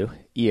want to,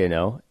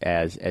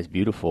 as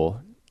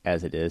beautiful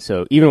as it is.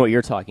 So even what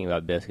you're talking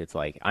about, Biscuits,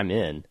 like I'm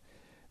in.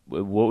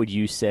 What would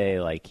you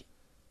say, like,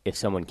 if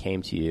someone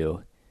came to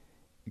you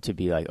to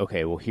be like,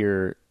 okay, well,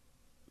 here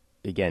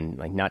again,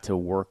 like not to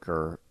work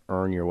or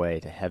earn your way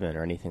to heaven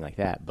or anything like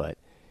that, but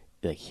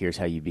like here's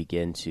how you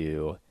begin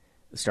to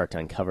start to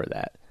uncover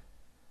that.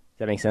 Does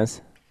that make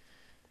sense?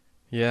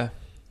 Yeah.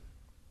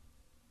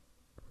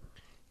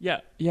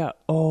 Yeah.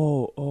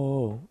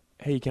 Oh.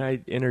 Hey, can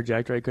I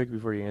interject right quick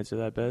before you answer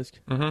that, Bisk?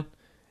 Mm-hmm.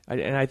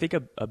 I think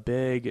a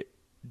big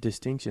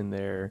distinction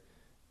there,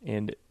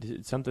 and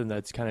something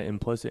that's kind of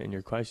implicit in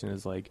your question,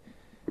 is like,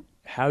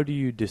 how do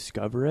you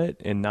discover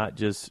it and not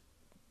just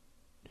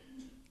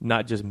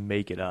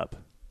make it up?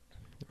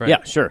 Right.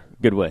 Yeah, sure.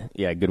 Good way.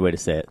 Yeah, good way to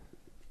say it.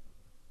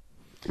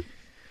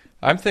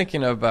 I'm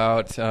thinking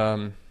about,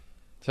 so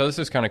this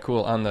is kind of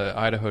cool. On the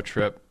Idaho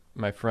trip,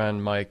 my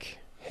friend Mike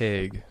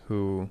Haig,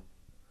 who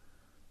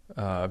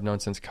I've known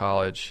since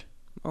college.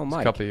 Oh,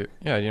 Mike.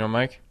 Yeah, you know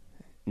Mike?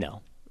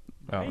 No.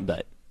 Oh.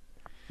 But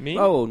Me?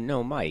 Oh,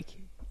 no, Mike.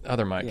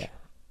 Other Mike. Yeah.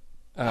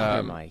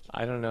 Other Mike.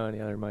 I don't know any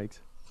other Mikes.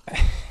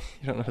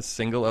 You don't know a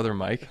single other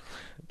Mike?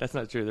 That's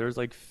not true. There was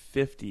like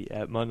 50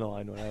 at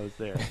Mundelein when I was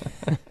there.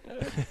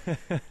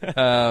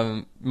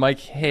 Mike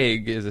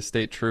Haig is a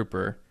state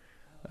trooper.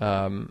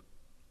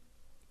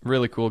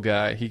 Really cool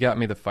guy. He got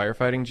me the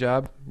firefighting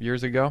job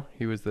years ago.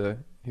 He was the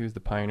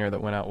pioneer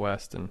that went out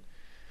west and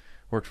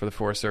worked for the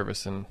Forest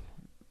Service. And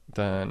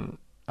then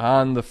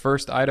on the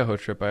first Idaho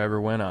trip I ever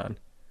went on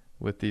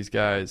with these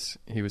guys,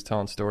 he was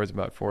telling stories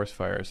about forest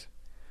fires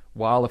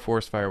while the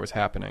forest fire was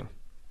happening.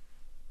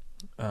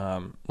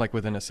 Like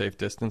within a safe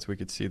distance, we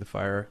could see the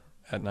fire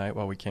at night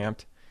while we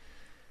camped.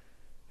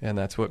 And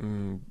that's what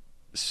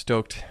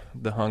stoked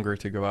the hunger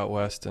to go out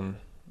west and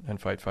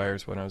fight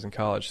fires when I was in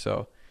college.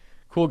 So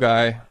cool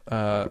guy,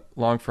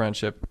 long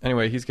friendship.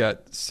 Anyway, he's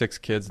got 6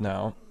 kids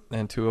now,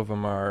 and 2 of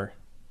them are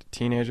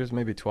teenagers,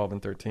 maybe 12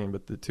 and 13,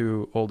 but the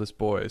 2 oldest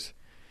boys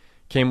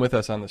came with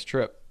us on this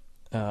trip.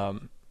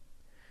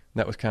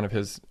 That was kind of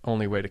his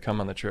only way to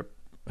come on the trip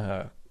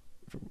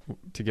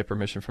to get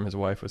permission from his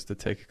wife was to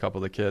take a couple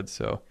of the kids.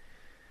 So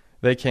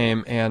they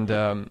came,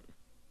 and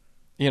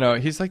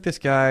he's like this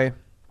guy.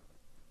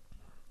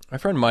 My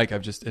friend Mike,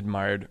 I've just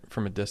admired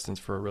from a distance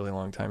for a really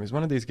long time. He's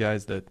one of these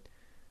guys that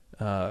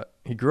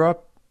he grew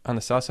up on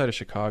the south side of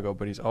Chicago,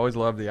 but he's always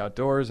loved the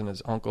outdoors, and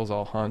his uncles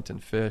all hunt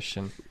and fish,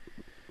 and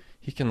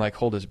he can like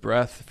hold his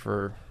breath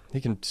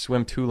he can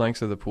swim 2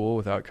 lengths of the pool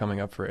without coming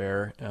up for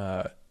air.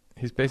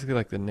 He's basically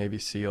like the Navy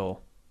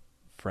SEAL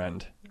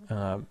friend.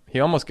 He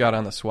almost got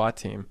on the SWAT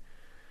team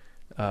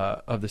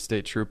of the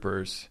state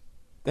troopers.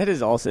 That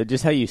is also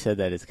just how you said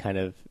that is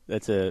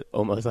that's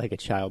almost like a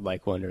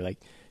childlike wonder. Like,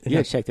 you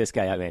gotta check this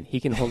guy out, man. He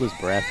can hold his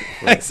breath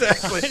for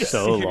Exactly.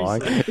 so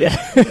long. Yeah.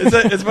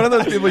 It's one of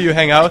those people you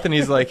hang out with, and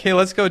he's like, "Hey,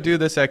 let's go do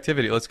this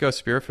activity. Let's go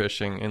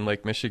spearfishing in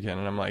Lake Michigan."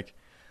 And I'm like,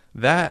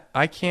 "That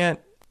I can't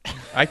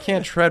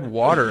tread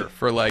water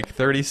for like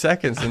 30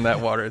 seconds in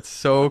that water. It's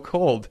so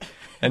cold."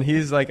 And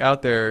he's like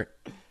out there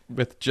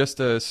with just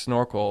a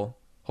snorkel,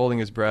 holding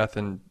his breath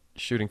and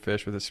shooting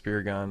fish with a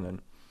spear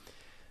gun,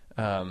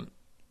 and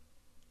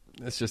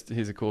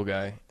he's a cool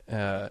guy.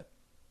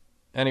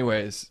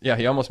 Anyways, yeah,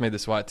 he almost made the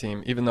SWAT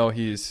team, even though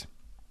he's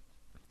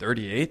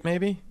 38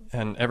 maybe,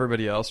 and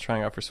everybody else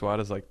trying out for SWAT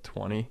is like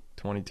 20,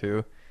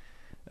 22.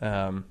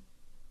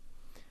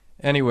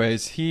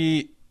 Anyways,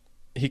 he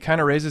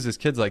kind of raises his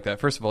kids like that.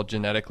 First of all,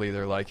 genetically,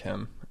 they're like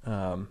him,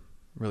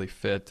 really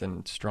fit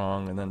and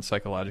strong, and then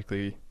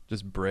psychologically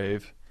just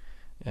brave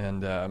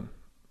and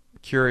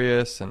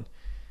curious, and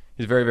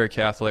he's very, very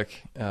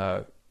Catholic.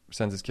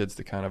 Sends his kids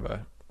to kind of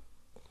a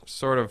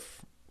sort of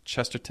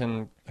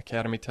Chesterton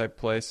Academy type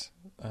place,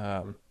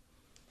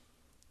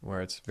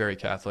 where it's very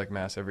Catholic,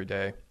 mass every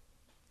day.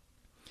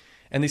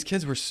 And these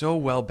kids were so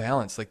well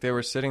balanced. Like, they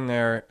were sitting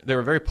there, they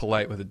were very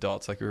polite with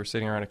adults. Like, we were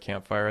sitting around a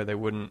campfire, they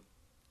wouldn't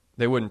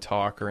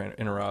talk or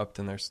interrupt,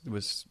 and there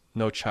was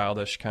no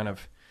childish kind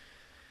of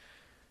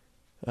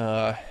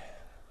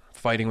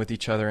fighting with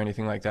each other or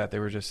anything like that. They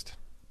were just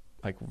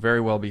like very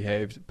well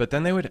behaved. But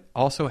then they would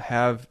also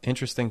have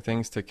interesting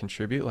things to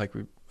contribute. Like,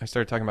 I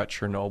started talking about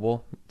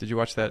Chernobyl. Did you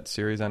watch that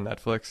series on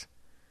Netflix?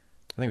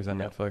 I think it was on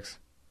Netflix.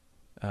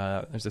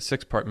 There's a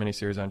 6-part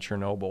miniseries on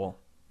Chernobyl,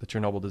 the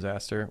Chernobyl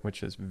disaster,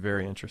 which is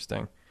very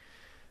interesting.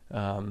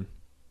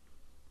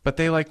 But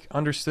they like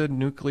understood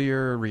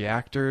nuclear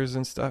reactors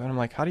and stuff. And I'm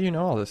like, how do you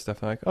know all this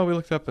stuff? And they're like, oh, we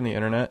looked up on the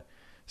internet.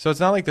 So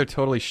it's not like they're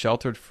totally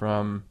sheltered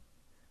from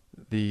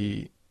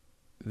the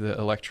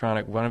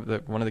electronic. One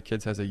of the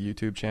kids has a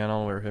YouTube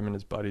channel where him and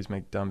his buddies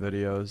make dumb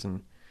videos,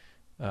 and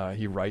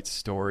he writes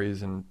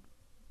stories and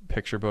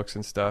picture books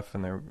and stuff,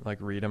 and they like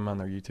read them on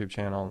their YouTube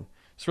channel.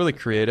 It's really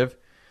creative.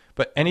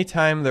 But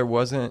anytime there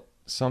wasn't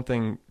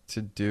something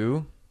to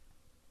do,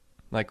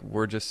 like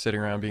we're just sitting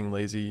around being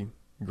lazy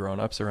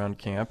grown-ups around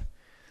camp,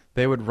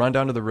 they would run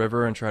down to the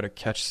river and try to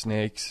catch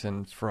snakes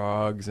and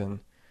frogs, and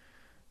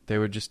they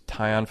would just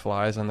tie on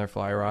flies on their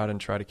fly rod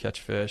and try to catch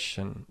fish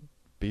and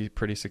be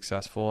pretty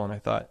successful. And I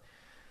thought,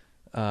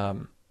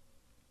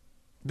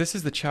 this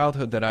is the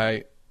childhood that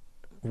I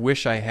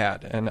wish I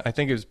had. And I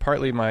think it was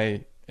partly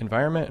my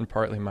environment and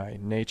partly my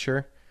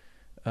nature,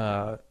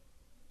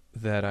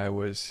 that I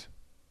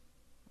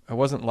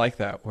wasn't like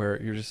that,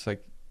 where you're just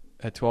like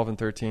at 12 and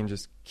 13,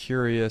 just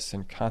curious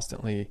and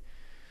constantly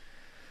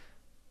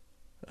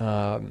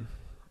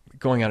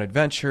going on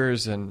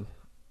adventures and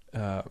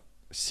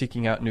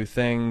seeking out new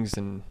things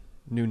and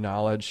new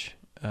knowledge.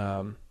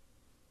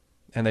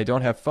 And they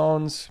don't have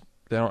phones,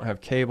 they don't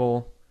have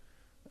cable,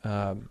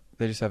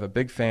 they just have a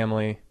big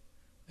family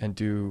and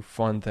do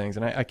fun things.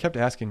 And I kept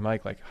asking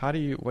Mike, like,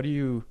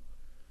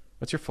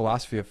 what's your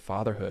philosophy of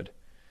fatherhood?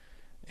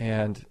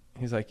 And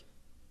he's like,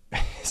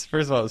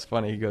 first of all, it was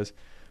funny. He goes,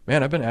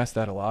 man, I've been asked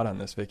that a lot on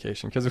this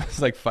vacation, because it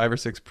was like 5 or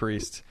 6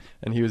 priests,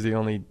 and he was the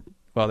only,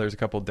 well, there's a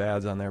couple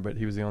dads on there, but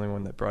he was the only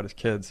one that brought his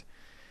kids.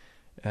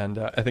 And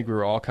I think we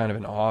were all kind of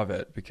in awe of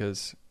it,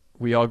 because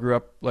we all grew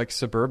up like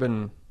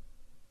suburban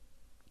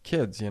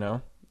kids,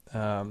 and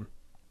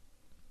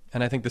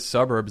I think the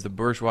suburbs, the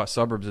bourgeois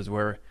suburbs, is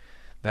where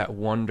that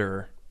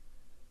wonder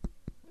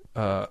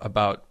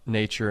about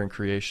nature and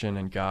creation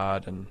and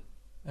God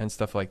and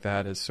stuff like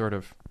that is sort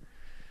of,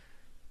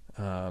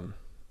 I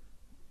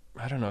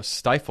don't know,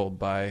 stifled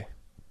by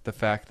the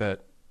fact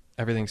that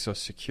everything's so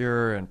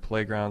secure, and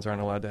playgrounds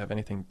aren't allowed to have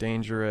anything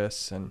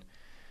dangerous, and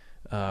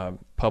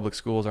public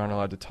schools aren't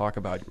allowed to talk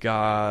about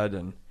God,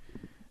 and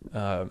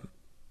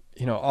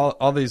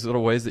all these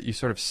little ways that you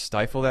sort of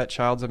stifle that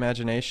child's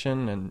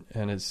imagination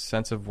and his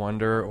sense of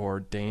wonder or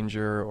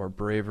danger or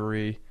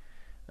bravery.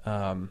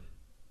 And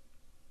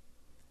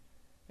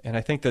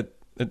I think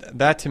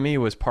that to me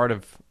was part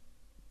of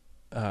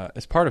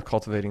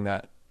cultivating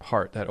that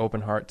heart, that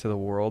open heart to the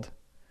world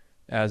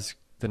as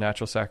the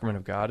natural sacrament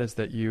of God, is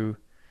that you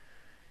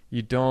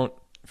don't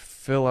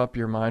fill up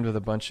your mind with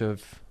a bunch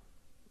of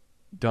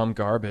dumb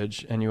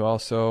garbage, and you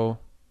also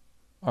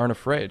aren't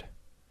afraid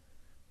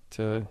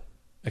to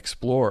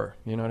explore,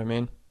 you know what I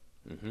mean?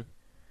 Mm-hmm.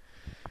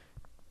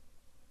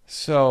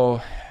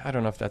 So I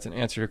don't know if that's an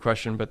answer to your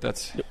question, but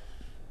that's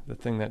the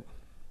thing that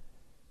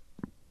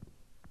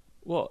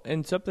Well,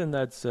 and something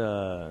that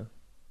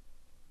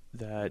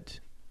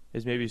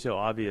is maybe so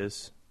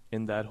obvious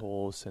in that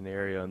whole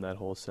scenario, in that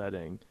whole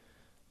setting,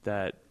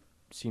 that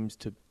seems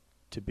to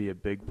be a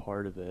big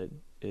part of it,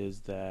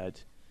 is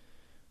that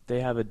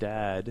they have a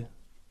dad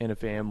and a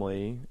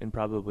family and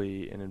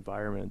probably an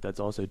environment that's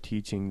also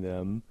teaching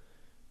them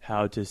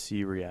how to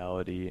see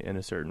reality in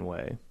a certain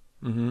way.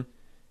 Mm-hmm.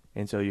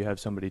 And so you have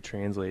somebody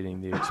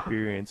translating the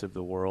experience of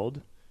the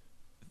world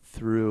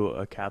through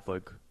a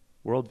Catholic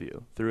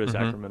worldview, through a Mhm.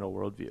 sacramental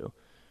worldview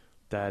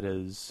that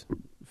is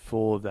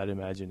full of that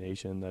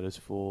imagination, that is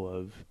full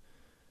of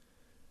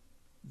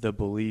the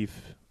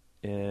belief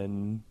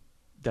in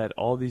that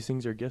all these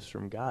things are gifts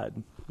from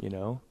God, you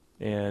know?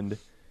 And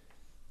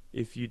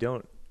if you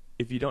don't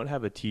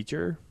have a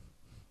teacher,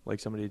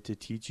 like somebody to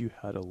teach you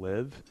how to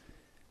live,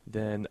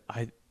 then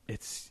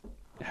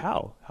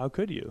how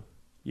could you,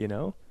 you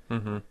know?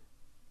 Mm-hmm.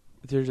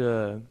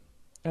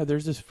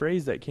 There's this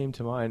phrase that came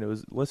to mind. I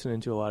was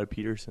listening to a lot of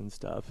Peterson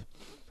stuff,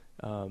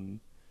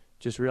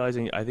 just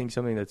realizing I think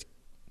something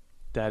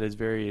that is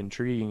very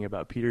intriguing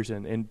about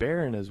Peterson and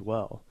Barron as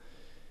well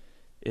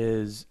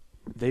is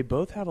they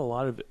both have a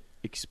lot of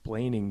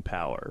explaining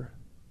power,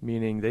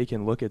 meaning they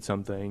can look at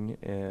something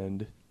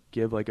and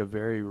give like a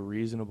very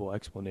reasonable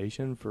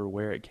explanation for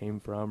where it came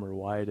from or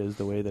why it is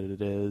the way that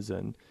it is,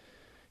 and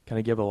kind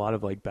of give a lot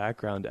of like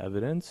background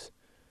evidence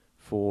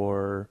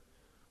for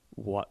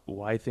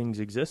why things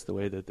exist the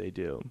way that they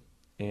do.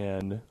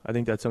 And I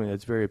think that's something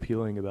that's very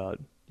appealing about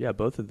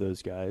both of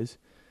those guys.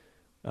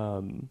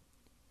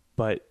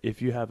 But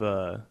if you have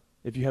a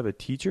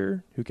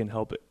teacher who can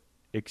help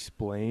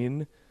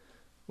explain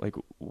like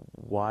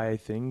why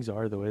things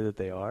are the way that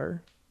they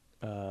are,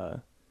 I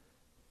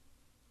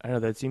know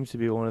that seems to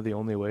be one of the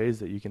only ways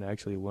that you can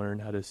actually learn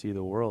how to see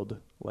the world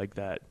like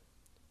that,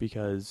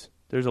 because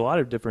there's a lot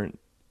of different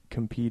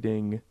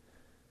competing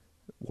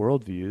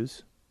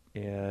worldviews,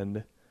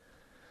 and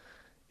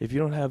if you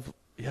don't have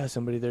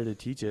somebody there to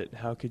teach it,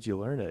 how could you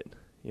learn it,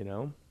 you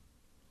know?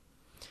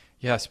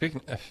 Yeah,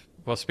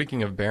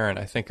 speaking of Barron,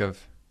 I think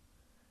of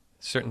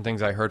certain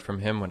things I heard from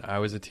him when I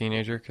was a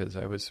teenager, because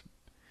I was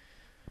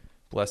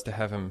blessed to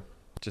have him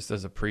just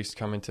as a priest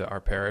come into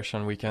our parish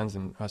on weekends,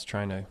 and I was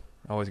trying to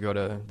always go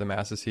to the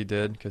masses he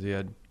did because he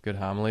had good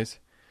homilies.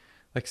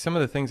 Like some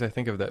of the things I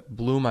think of that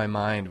blew my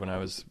mind when I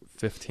was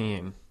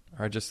 15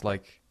 are just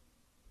like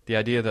the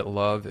idea that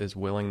love is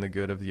willing the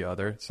good of the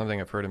other. It's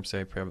something I've heard him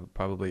say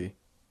probably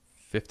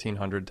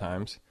 1,500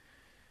 times.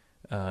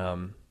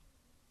 I'd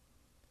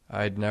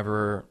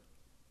never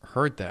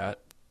heard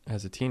that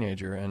as a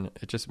teenager, and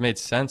it just made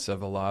sense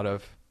of a lot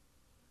of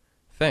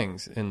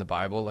things in the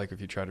Bible, like if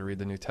you try to read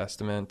the New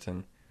Testament,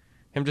 and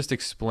him just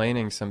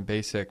explaining some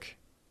basic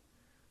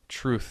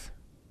truth.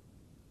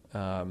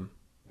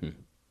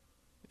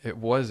 It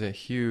was a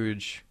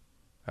huge...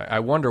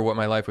 I wonder what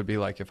my life would be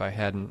like if I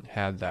hadn't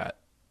had that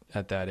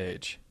at that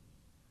age.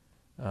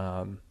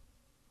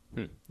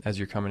 As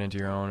you're coming into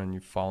your own and you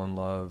fall in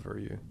love, or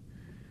you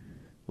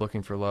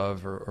looking for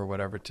love, or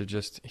whatever, to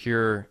just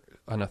hear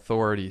an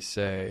authority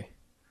say,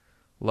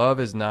 love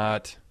is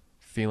not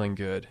feeling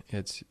good,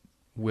 it's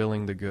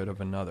willing the good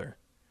of another.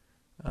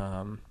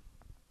 And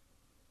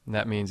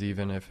that means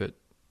even if it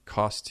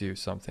costs you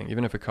something,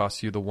 even if it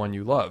costs you the one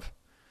you love.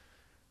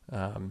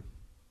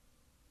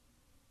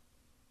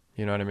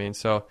 You know what I mean?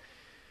 So,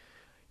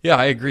 yeah,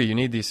 I agree. You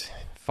need these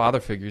father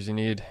figures. You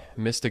need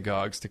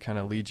mystagogues to kind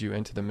of lead you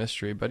into the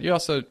mystery. But you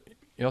also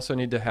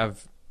need to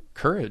have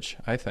courage,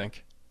 I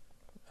think.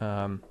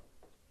 I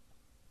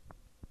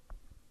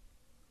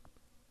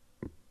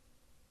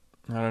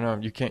don't know.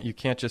 You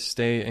can't just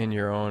stay in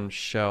your own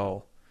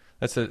shell.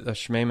 That's a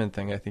Schmemann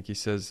thing. I think he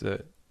says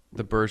that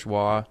the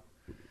bourgeois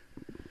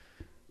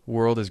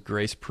world is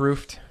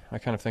grace-proofed. I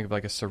kind of think of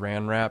like a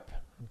saran wrap,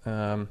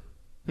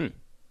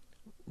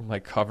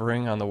 like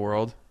covering on the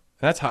world.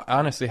 And that's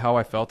honestly how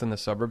I felt in the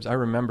suburbs. I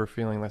remember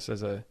feeling this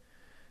as an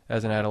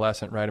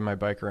adolescent riding my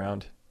bike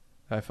around.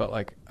 I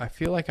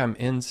feel like I'm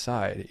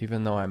inside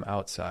even though I'm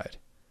outside.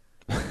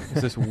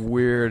 It's this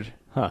weird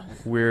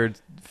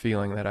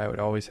feeling that I would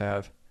always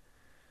have.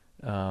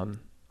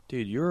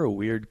 Dude, you're a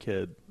weird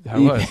kid. I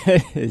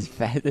was.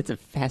 That's a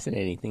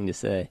fascinating thing to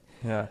say.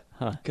 Yeah.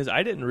 Because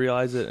I didn't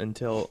realize it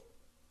until,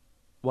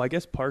 well, I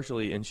guess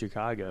partially in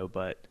Chicago,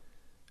 but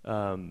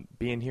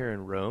being here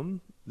in Rome,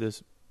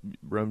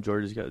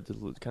 Georgia's got this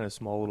kind of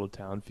small little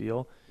town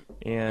feel,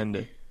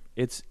 and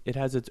it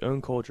has its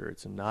own culture.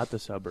 It's not the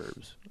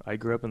suburbs. I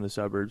grew up in the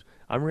suburbs.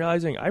 I'm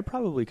realizing I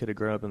probably could have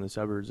grown up in the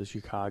suburbs of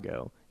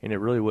Chicago, and it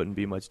really wouldn't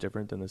be much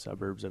different than the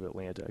suburbs of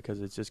Atlanta,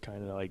 because it's just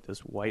kind of like this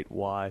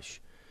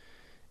whitewash.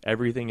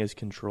 Everything is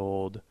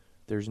controlled.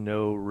 There's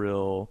no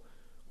real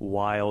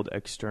wild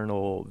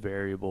external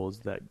variables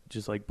that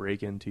just like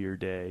break into your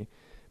day.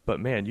 But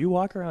man, you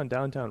walk around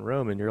downtown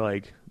Rome and you're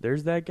like,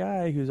 there's that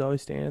guy who's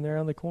always standing there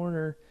on the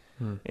corner.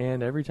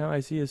 And every time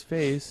I see his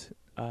face,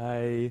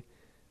 I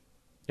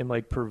am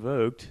like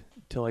provoked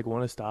to like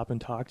want to stop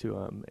and talk to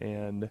him.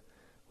 And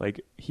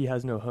like, he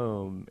has no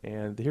home.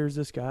 And here's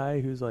this guy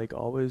who's like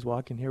always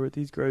walking here with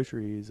these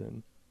groceries.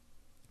 And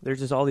there's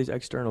just all these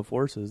external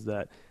forces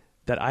that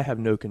I have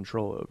no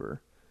control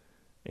over.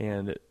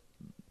 And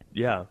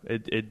yeah,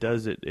 it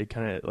does it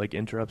kind of like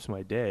interrupts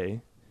my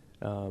day.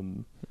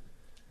 Dang,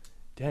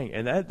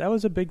 and that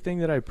was a big thing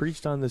that I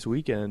preached on this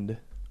weekend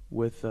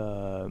with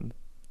the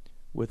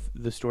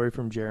story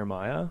from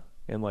Jeremiah,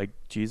 and like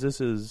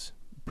Jesus's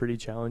pretty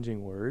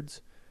challenging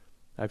words.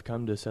 I've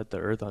come to set the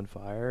earth on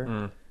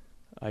fire.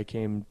 I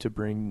came to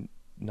bring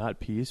not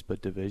peace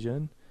but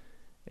division.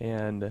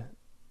 And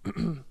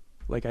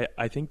like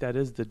I think that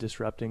is the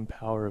disrupting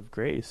power of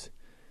grace.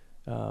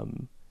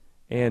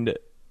 And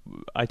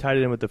I tied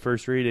it in with the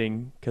first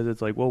reading because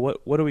it's like, well,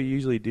 what do we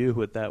usually do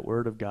with that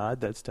word of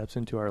God that steps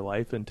into our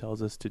life and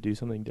tells us to do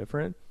something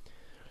different?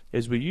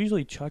 Is we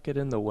usually chuck it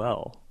in the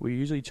well. We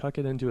usually chuck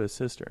it into a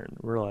cistern.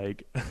 We're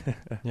like,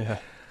 Yeah.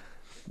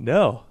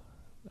 no,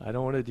 I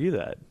don't want to do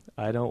that.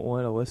 I don't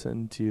want to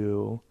listen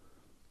to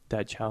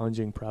that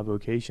challenging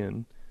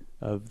provocation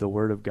of the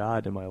word of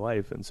God in my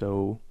life. And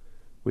so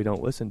we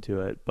don't listen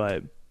to it.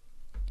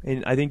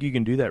 And I think you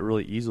can do that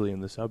really easily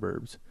in the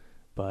suburbs,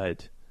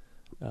 but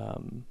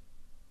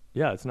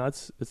yeah, it's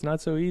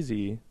not so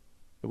easy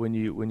when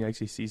you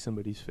actually see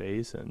somebody's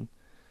face. And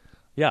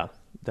yeah,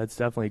 that's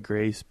definitely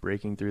grace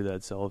breaking through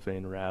that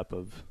cellophane wrap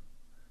of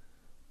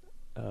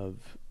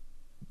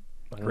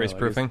Grace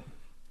proofing.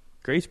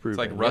 Grace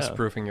proofing. It's like rust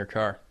proofing your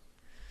car.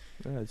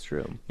 Yeah, that's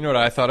true. You know what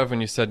I thought of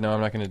when you said, no,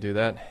 I'm not going to do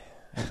that?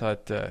 I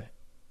thought,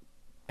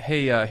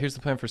 hey, here's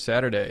the plan for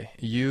Saturday.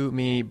 You,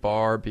 me,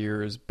 bar,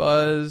 beers,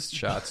 buzz,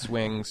 shots,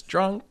 swings,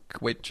 drunk,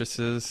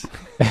 waitresses.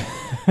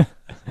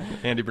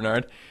 Andy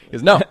Bernard. He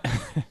goes, no,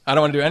 I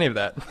don't want to do any of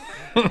that.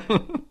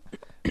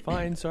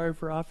 Fine, sorry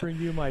for offering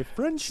you my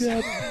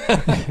friendship.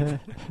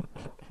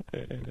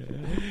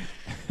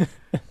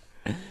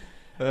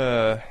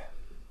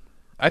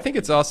 I think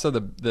it's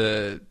also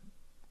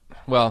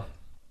well,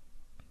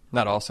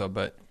 not also,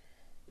 but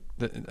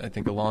I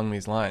think along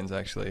these lines,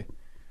 actually,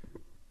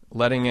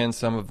 letting in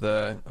some of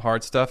the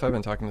hard stuff. I've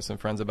been talking to some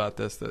friends about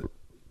this, that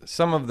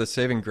some of the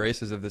saving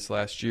graces of this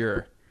last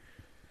year,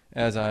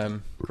 as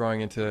I'm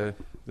growing into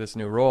this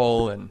new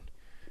role and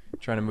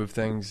trying to move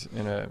things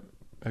in a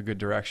good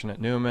direction at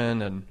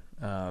Newman,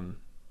 and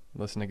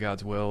listen to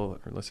God's will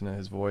or listen to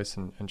his voice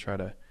and try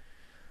to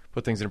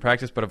put things into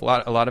practice. But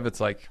a lot of it's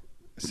like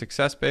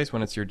success based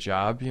when it's your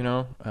job, you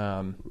know.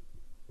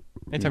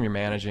 Anytime you're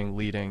managing,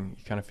 leading,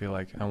 you kind of feel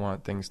like I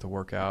want things to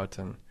work out,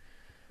 and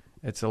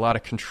it's a lot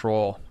of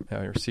control.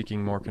 You're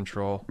seeking more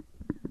control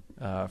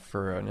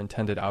for an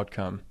intended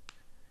outcome.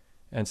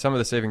 And some of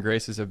the saving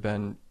graces have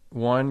been,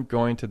 one,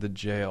 going to the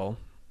jail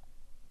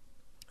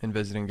and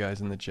visiting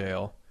guys in the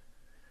jail,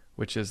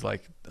 which is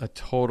like a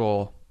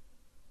total,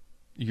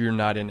 you're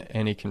not in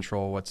any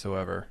control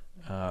whatsoever.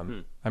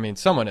 I mean,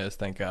 someone is,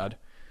 thank God.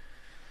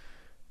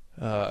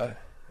 But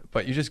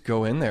you just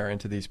go in there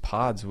into these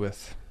pods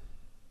with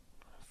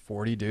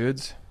 40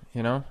 dudes,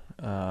 you know,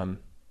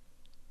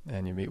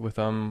 and you meet with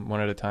them one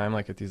at a time,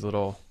 like at these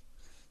little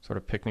sort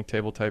of picnic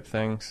table type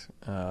things.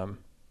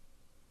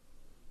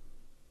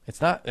 It's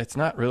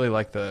not really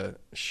like the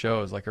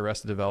shows like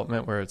Arrested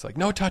Development where it's like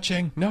no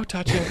touching.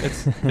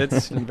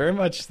 It's very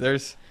much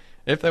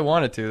if they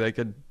wanted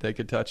to, they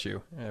could touch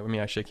you. I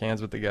mean, I shake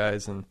hands with the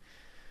guys and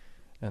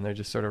they're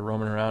just sort of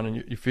roaming around,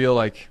 and you feel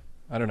like,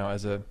 I don't know,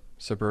 as a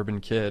suburban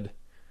kid,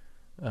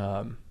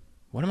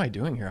 what am I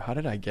doing here? How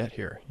did I get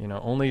here? You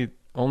know,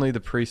 only the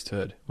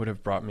priesthood would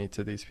have brought me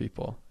to these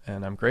people,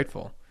 and I'm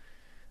grateful.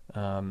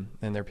 And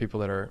they're people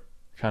that are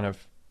kind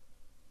of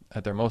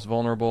at their most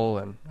vulnerable,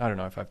 and I don't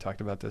know if I've talked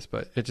about this,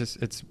 but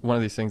it's one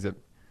of these things that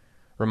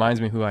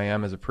reminds me who I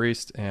am as a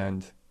priest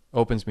and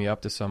opens me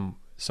up to some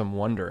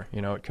wonder.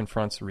 You know, it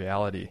confronts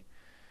reality.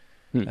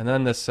 And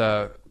then this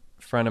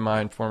friend of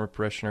mine, former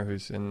parishioner,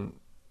 who's in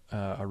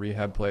a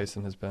rehab place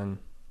and has been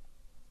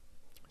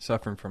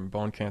suffering from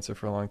bone cancer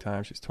for a long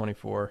time. She's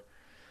 24.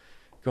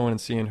 Going and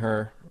seeing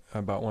her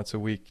about once a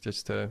week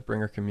just to bring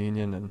her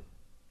communion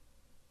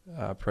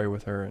and pray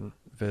with her and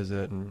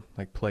visit and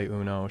like play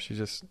Uno. She's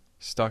just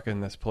stuck in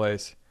this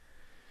place.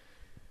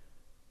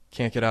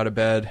 Can't get out of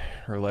bed.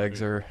 Her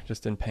legs are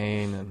just in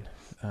pain,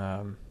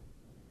 and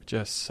it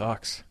just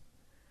sucks.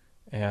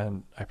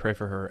 And I pray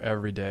for her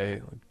every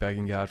day, like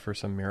begging God for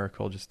some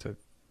miracle just to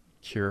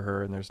cure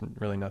her. And there's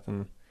really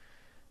nothing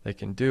they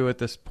can do at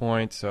this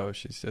point. So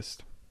she's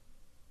just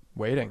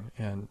waiting.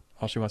 And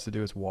all she wants to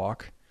do is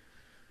walk,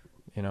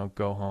 you know,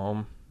 go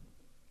home,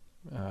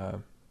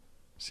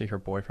 see her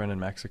boyfriend in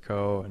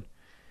Mexico. And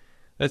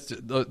that's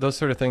those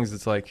sort of things.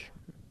 It's like,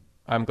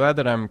 I'm glad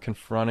that I'm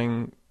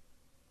confronting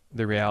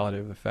the reality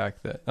of the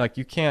fact that, like,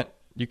 you can't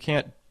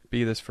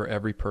be this for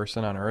every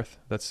person on earth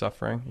that's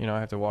suffering. You know, I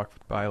have to walk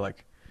by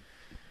like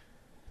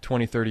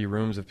 20, 30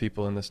 rooms of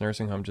people in this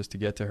nursing home just to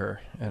get to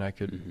her, and I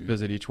could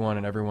visit each one,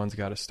 and everyone's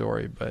got a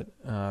story. But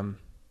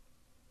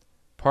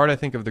part, I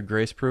think, of the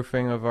grace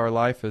proofing of our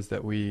life is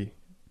that we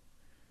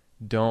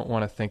don't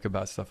want to think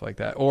about stuff like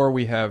that, or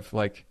we have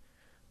like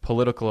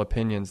political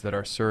opinions that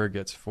are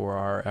surrogates for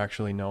our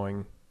actually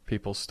knowing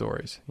people's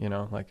stories. You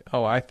know, like,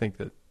 oh, I think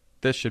that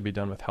this should be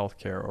done with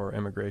healthcare or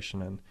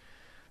immigration, and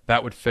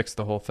that would fix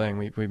the whole thing.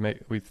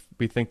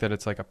 We think that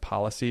it's like a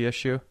policy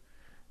issue,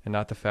 and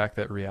not the fact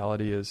that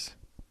reality is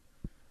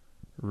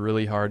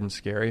really hard and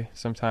scary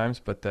sometimes,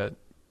 but that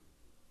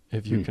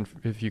if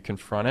you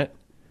confront it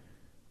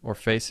or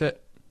face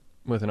it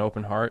with an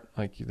open heart,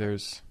 like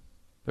there's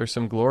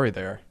some glory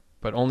there,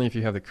 but only if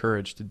you have the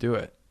courage to do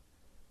it.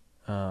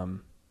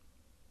 And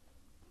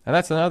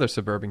that's another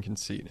suburban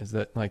conceit, is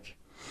that like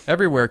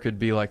everywhere could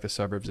be like the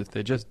suburbs if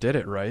they just did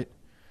it right.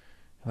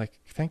 Like,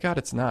 thank God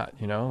it's not,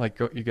 you know, like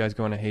you guys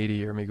going to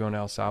Haiti or me going to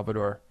El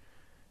Salvador,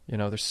 you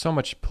know, there's so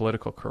much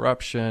political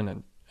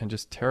corruption and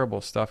just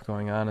terrible stuff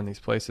going on in these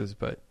places,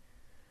 but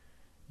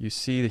you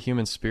see the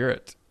human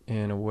spirit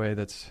in a way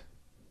that's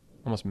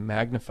almost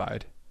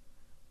magnified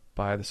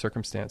by the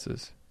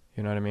circumstances.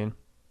 You know what I mean?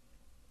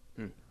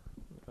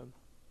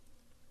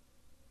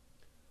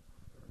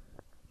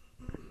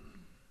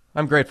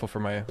 I'm grateful for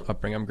my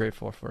upbringing. I'm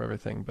grateful for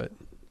everything, but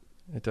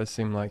it does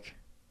seem like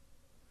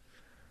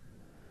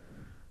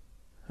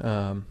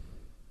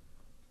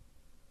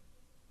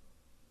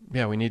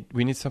we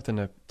need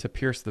something to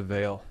pierce the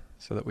veil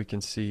so that we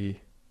can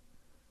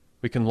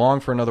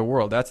long for another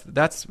world.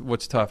 That's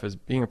what's tough, is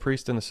being a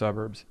priest in the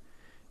suburbs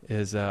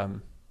is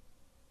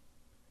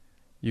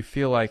you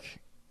feel like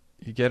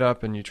you get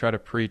up and you try to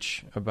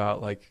preach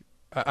about, like,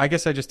 I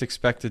guess I just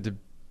expected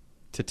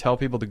to tell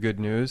people the good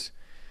news,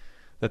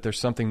 that there's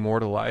something more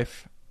to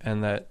life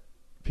and that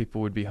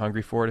people would be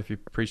hungry for it if you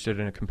preached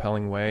it in a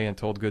compelling way and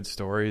told good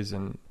stories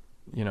and,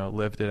 you know,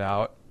 lived it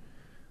out,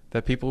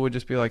 that people would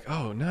just be like,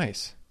 oh,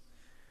 nice.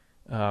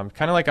 Kind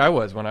of like I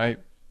was when I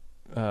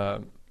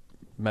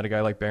met a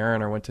guy like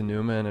Barron or went to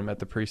Newman and met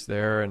the priest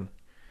there and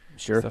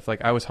stuff.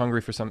 Like, I was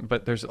hungry for something,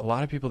 but there's a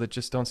lot of people that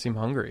just don't seem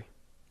hungry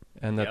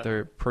and that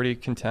they're pretty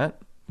content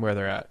where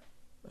they're at.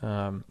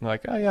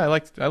 Like, oh yeah, I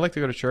like to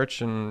go to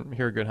church and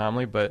hear a good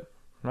homily, but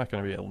I'm not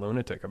going to be a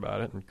lunatic about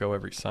it and go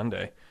every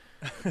Sunday,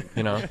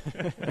 you know?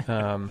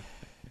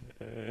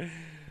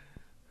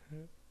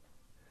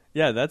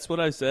 Yeah, that's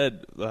what I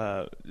said.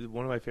 One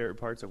of my favorite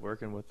parts of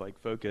working with like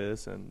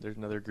Focus, and there's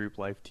another group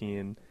life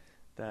team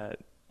that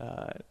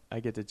I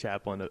get to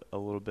chaplain a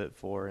little bit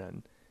for,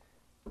 and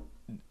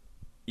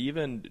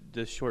even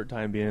this short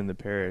time being in the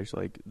parish,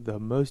 like the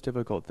most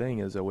difficult thing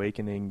is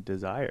awakening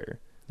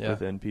desire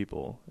within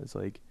people. It's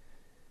like,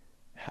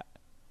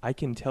 I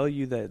can tell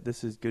you that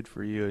this is good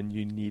for you and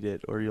you need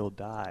it or you'll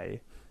die,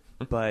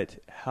 but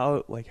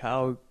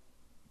how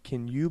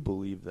can you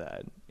believe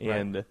that? Right.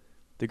 And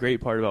the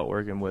great part about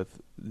working with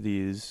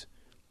these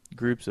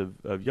groups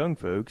of young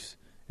folks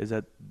is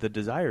that the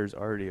desire is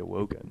already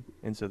awoken,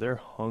 and so they're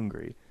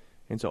hungry,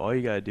 and so all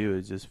you got to do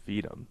is just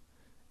feed them,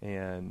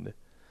 and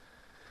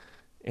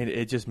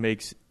it just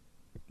makes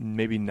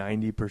maybe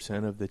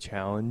 90% of the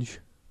challenge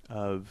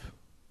of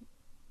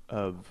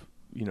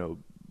you know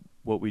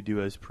what we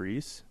do as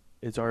priests.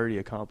 It's already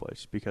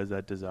accomplished because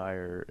that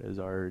desire is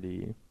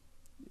already.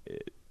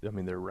 I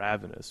mean, they're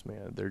ravenous,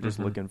 man. They're just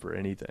looking for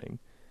anything.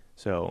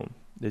 So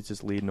it's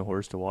just leading a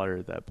horse to water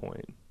at that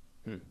point.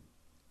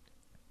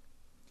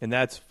 And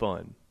that's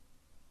fun.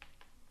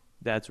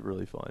 That's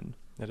really fun.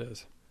 It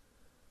is.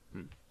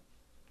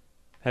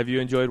 Have you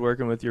enjoyed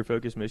working with your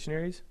Focus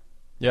missionaries?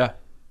 Yeah,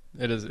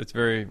 it is. It's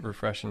very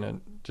refreshing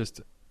and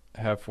just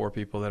have 4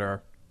 people that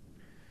are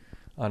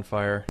on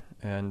fire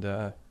and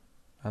on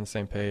the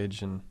same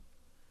page and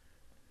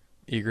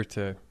eager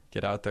to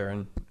get out there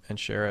and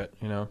share it,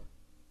 you know,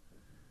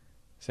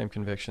 same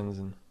convictions.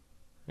 And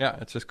yeah,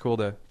 it's just cool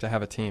to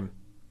have a team,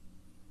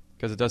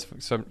 because it does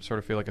sort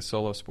of feel like a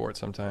solo sport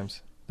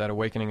sometimes. That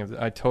awakening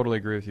I totally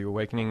agree with you.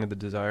 Awakening of the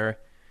desire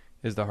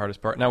is the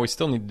hardest part. Now, we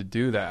still need to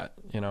do that,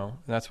 you know, and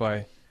that's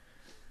why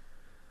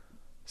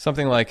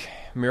something like,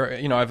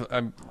 you know,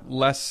 I'm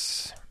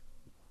less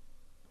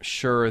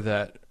sure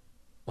that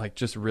like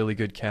just really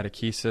good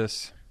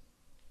catechesis,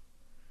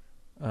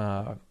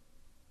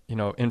 you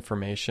know,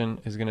 information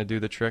is going to do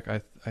the trick.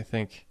 I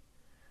think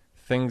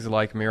things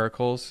like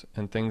miracles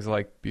and things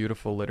like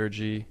beautiful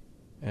liturgy,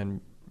 and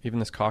even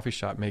this coffee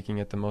shop making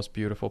it the most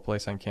beautiful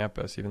place on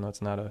campus, even though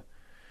it's not a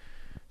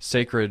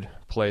sacred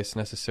place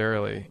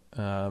necessarily.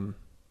 You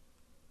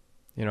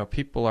know,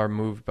 people are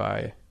moved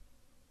by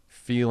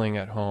feeling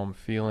at home,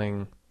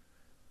 feeling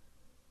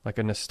like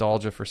a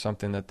nostalgia for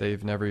something that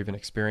they've never even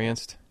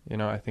experienced. You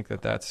know, I think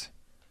that's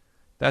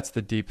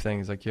the deep thing,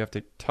 is like you have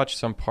to touch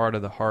some part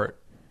of the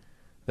heart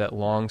that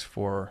longs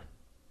for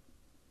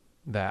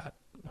that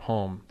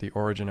home, the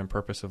origin and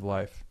purpose of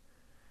life.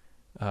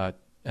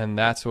 And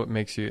that's what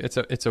makes you,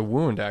 it's a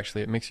wound,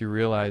 actually. It makes you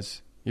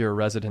realize you're a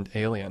resident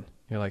alien.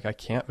 You're like, I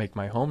can't make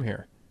my home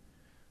here.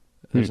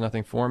 There's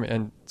nothing for me.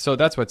 And so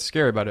that's what's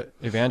scary about it,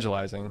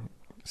 evangelizing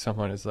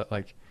someone, is that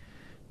like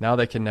now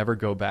they can never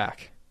go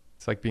back.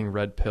 It's like being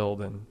red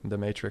pilled in the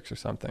Matrix or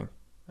something.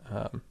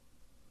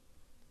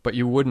 But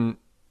you wouldn't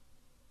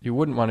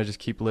want to just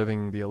keep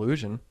living the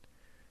illusion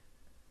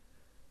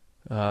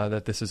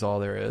that this is all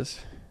there is.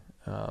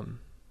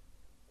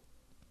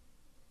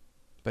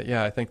 But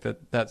yeah, I think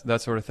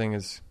that sort of thing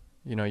is,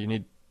 you know, you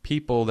need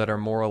people that are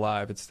more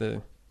alive. It's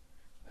the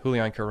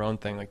Julian Caron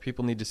thing. Like,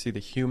 people need to see the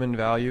human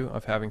value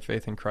of having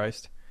faith in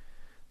Christ,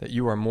 that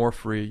you are more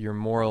free, you're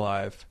more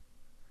alive,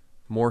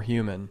 more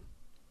human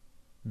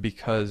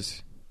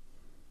because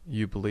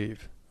you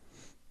believe.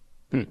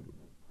 You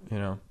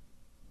know?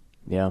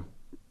 Yeah.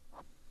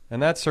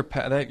 And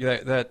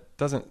that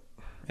doesn't,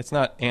 it's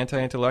not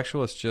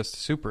anti-intellectual, it's just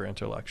super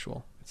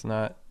intellectual. It's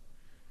not,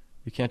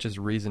 you can't just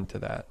reason to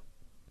that.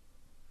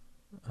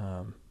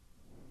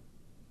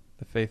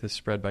 The faith is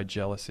spread by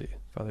jealousy,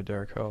 Father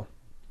Derek Ho.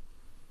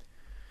 I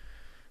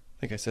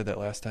think I said that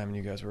last time and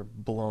you guys were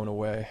blown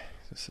away.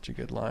 It's such a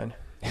good line.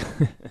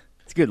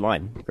 It's a good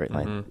line. Great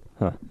line. Mhm.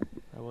 Huh.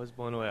 I was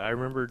blown away. I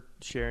remember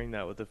sharing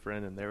that with a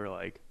friend, and they were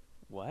like,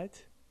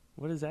 "What?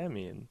 What does that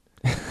mean?"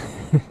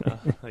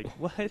 Like,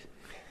 what?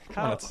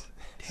 Come on, it's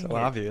so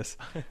obvious.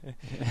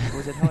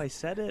 Was it how I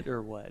said it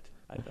or what?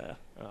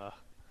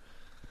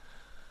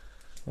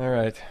 All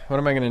right. What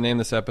am I going to name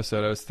this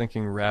episode? I was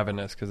thinking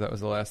Ravenous because that was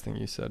the last thing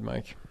you said,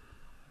 Mike.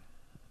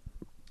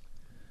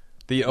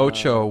 The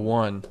Ocho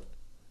won.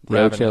 The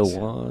Ocho Ravenous.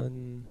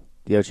 One.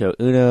 The Ocho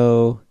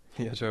Uno.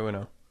 The Ocho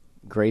Uno.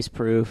 Grace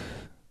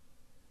Proof.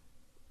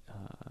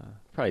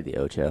 Probably the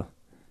Ocho.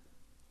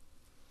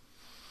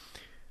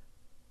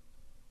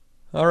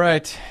 All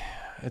right.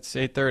 It's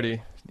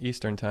 8:30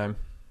 Eastern time.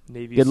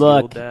 Navy Good SEAL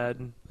luck.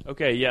 Dad.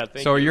 Okay, yeah.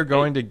 Thank So you. you're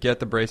going to get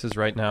the braces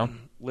right now?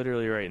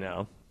 Literally right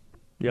now.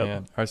 Yep. Yeah.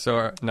 All right,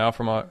 so now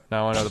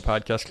now on the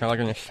podcast,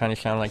 kind of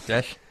sound like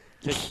this.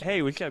 Just,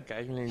 hey, what's up,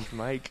 guys? My name's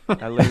Mike.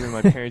 I live in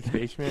my parents'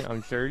 basement.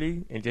 I'm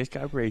 30 and just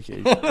got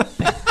braces.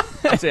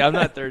 Say, I'm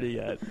not 30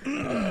 yet,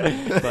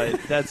 but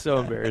that's so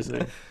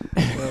embarrassing.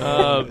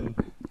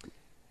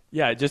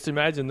 Yeah, just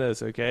imagine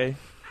this, okay?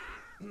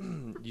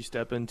 You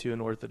step into an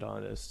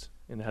orthodontist,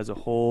 and it has a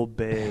whole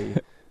bay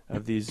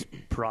of these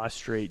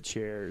prostrate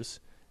chairs,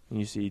 and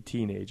you see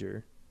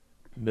teenager,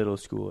 middle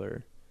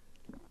schooler,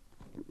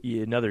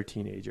 another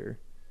teenager,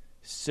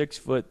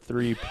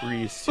 6'3"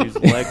 priest whose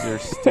legs are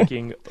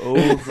sticking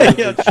over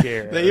the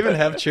chair. They even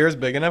have chairs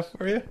big enough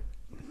for you?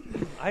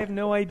 I have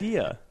no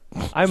idea.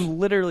 I'm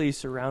literally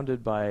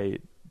surrounded by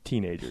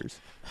teenagers.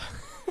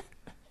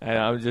 And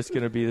I'm just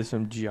going to be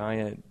some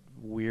giant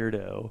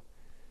weirdo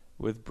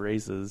with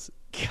braces.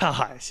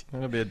 Gosh.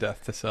 It'll be a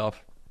death to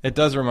self. It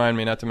does remind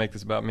me, not to make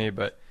this about me,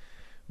 but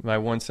my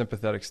one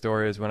sympathetic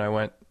story is when I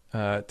went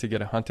to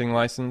get a hunting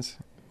license.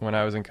 When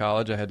I was in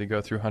college, I had to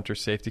go through hunter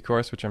safety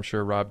course, which I'm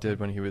sure Rob did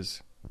when he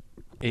was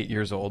 8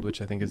 years old,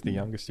 which I think is the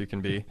youngest you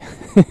can be.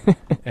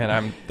 And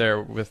I'm there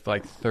with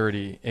like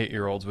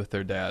 38-year-olds with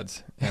their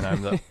dads, and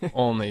I'm the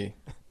only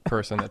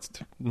person that's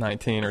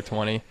 19 or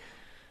 20.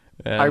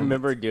 And I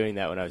remember doing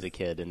that when I was a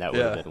kid, and that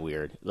would have been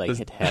weird.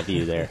 Like, to have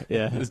you there.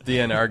 Yeah. This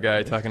DNR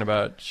guy talking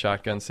about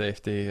shotgun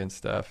safety and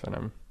stuff, and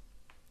I'm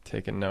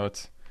taking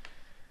notes.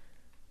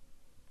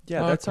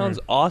 Yeah, that sounds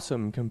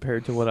awesome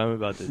compared to what I'm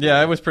about to do.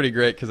 Yeah, it was pretty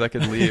great because I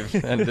could leave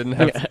and didn't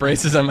have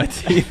braces on my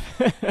teeth.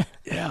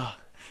 Yeah.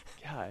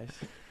 Guys.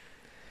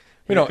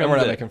 We're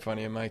not making fun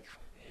of you, Mike.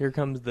 Here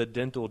comes the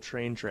dental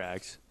train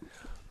tracks.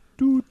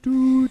 Doot,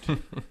 doot. All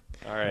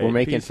right. We're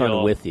making peace, fun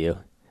y'all. with you.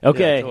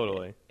 Okay. Yeah,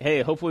 totally.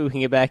 Hey, hopefully we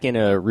can get back in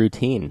a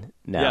routine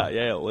now.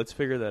 Yeah. Let's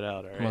figure that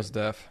out. All right. Most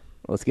deaf.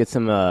 Let's get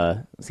some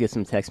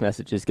text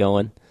messages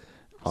going.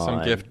 Some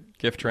on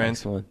gift trains.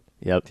 next one.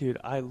 Yep. Dude,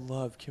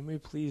 can we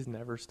please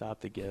never stop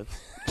the gifts?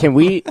 Can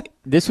we?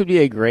 This would be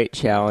a great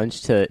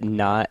challenge to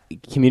not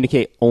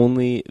communicate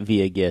only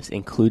via gifts,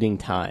 including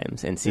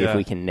times, and see if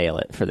we can nail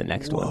it for the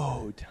next one.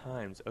 Whoa,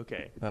 times.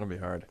 Okay. That'll be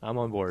hard. I'm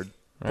on board.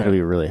 That'll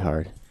be really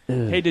hard.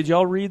 Hey, did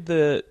y'all read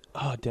the...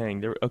 Oh,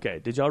 dang.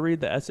 Did y'all read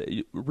the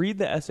essay? Read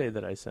the essay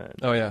that I sent.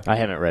 Oh, yeah. I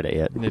haven't read it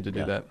yet. You need to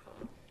do that.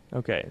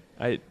 Okay.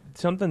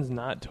 Something's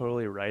not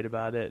totally right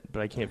about it,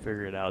 but I can't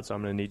figure it out, so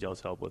I'm going to need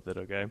y'all's help with it,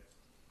 okay?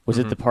 Was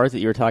it the part that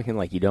you were talking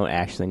like you don't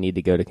actually need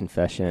to go to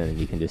confession and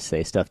you can just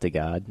say stuff to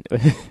God?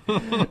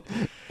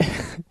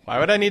 Why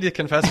would I need to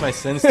confess my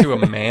sins to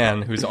a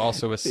man who's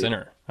also a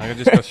sinner? I could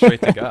just go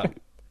straight to God.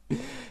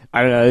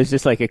 I don't know. It's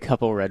just like a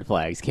couple red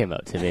flags came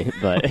up to me,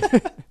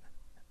 but...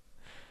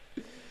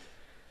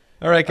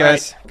 All right,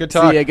 guys. Good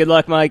talk. See ya. Good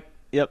luck, Mike.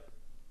 Yep.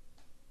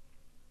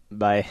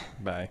 Bye.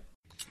 Bye.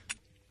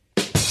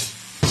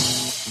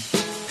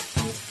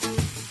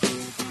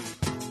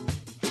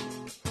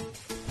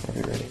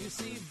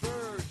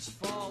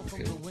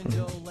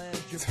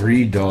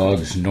 Three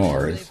Dogs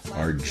North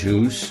are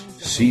Juice,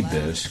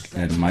 Seabisc,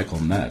 and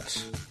Michael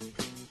Metz.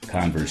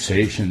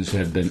 Conversations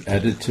have been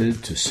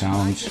edited to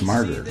sound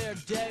smarter.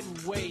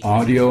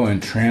 Audio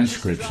and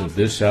transcripts of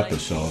this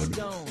episode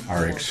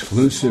are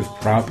exclusive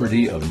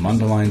property of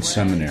Mundelein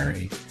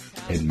Seminary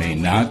and may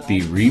not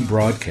be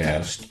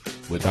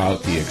rebroadcast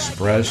without the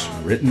express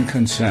written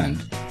consent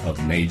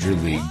of Major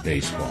League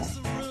Baseball.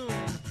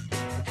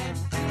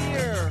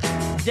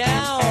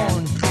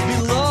 Down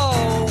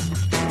below,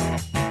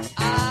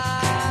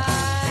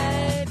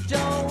 I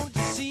don't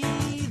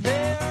see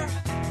their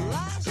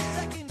last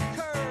second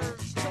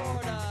curves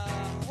toward a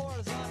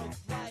horizontal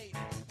flight.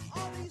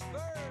 All these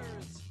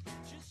birds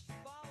just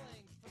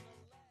falling from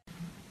the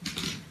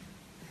left.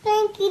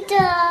 Thank you,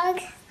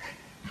 dog.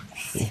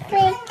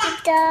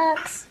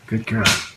 dogs. Good girl.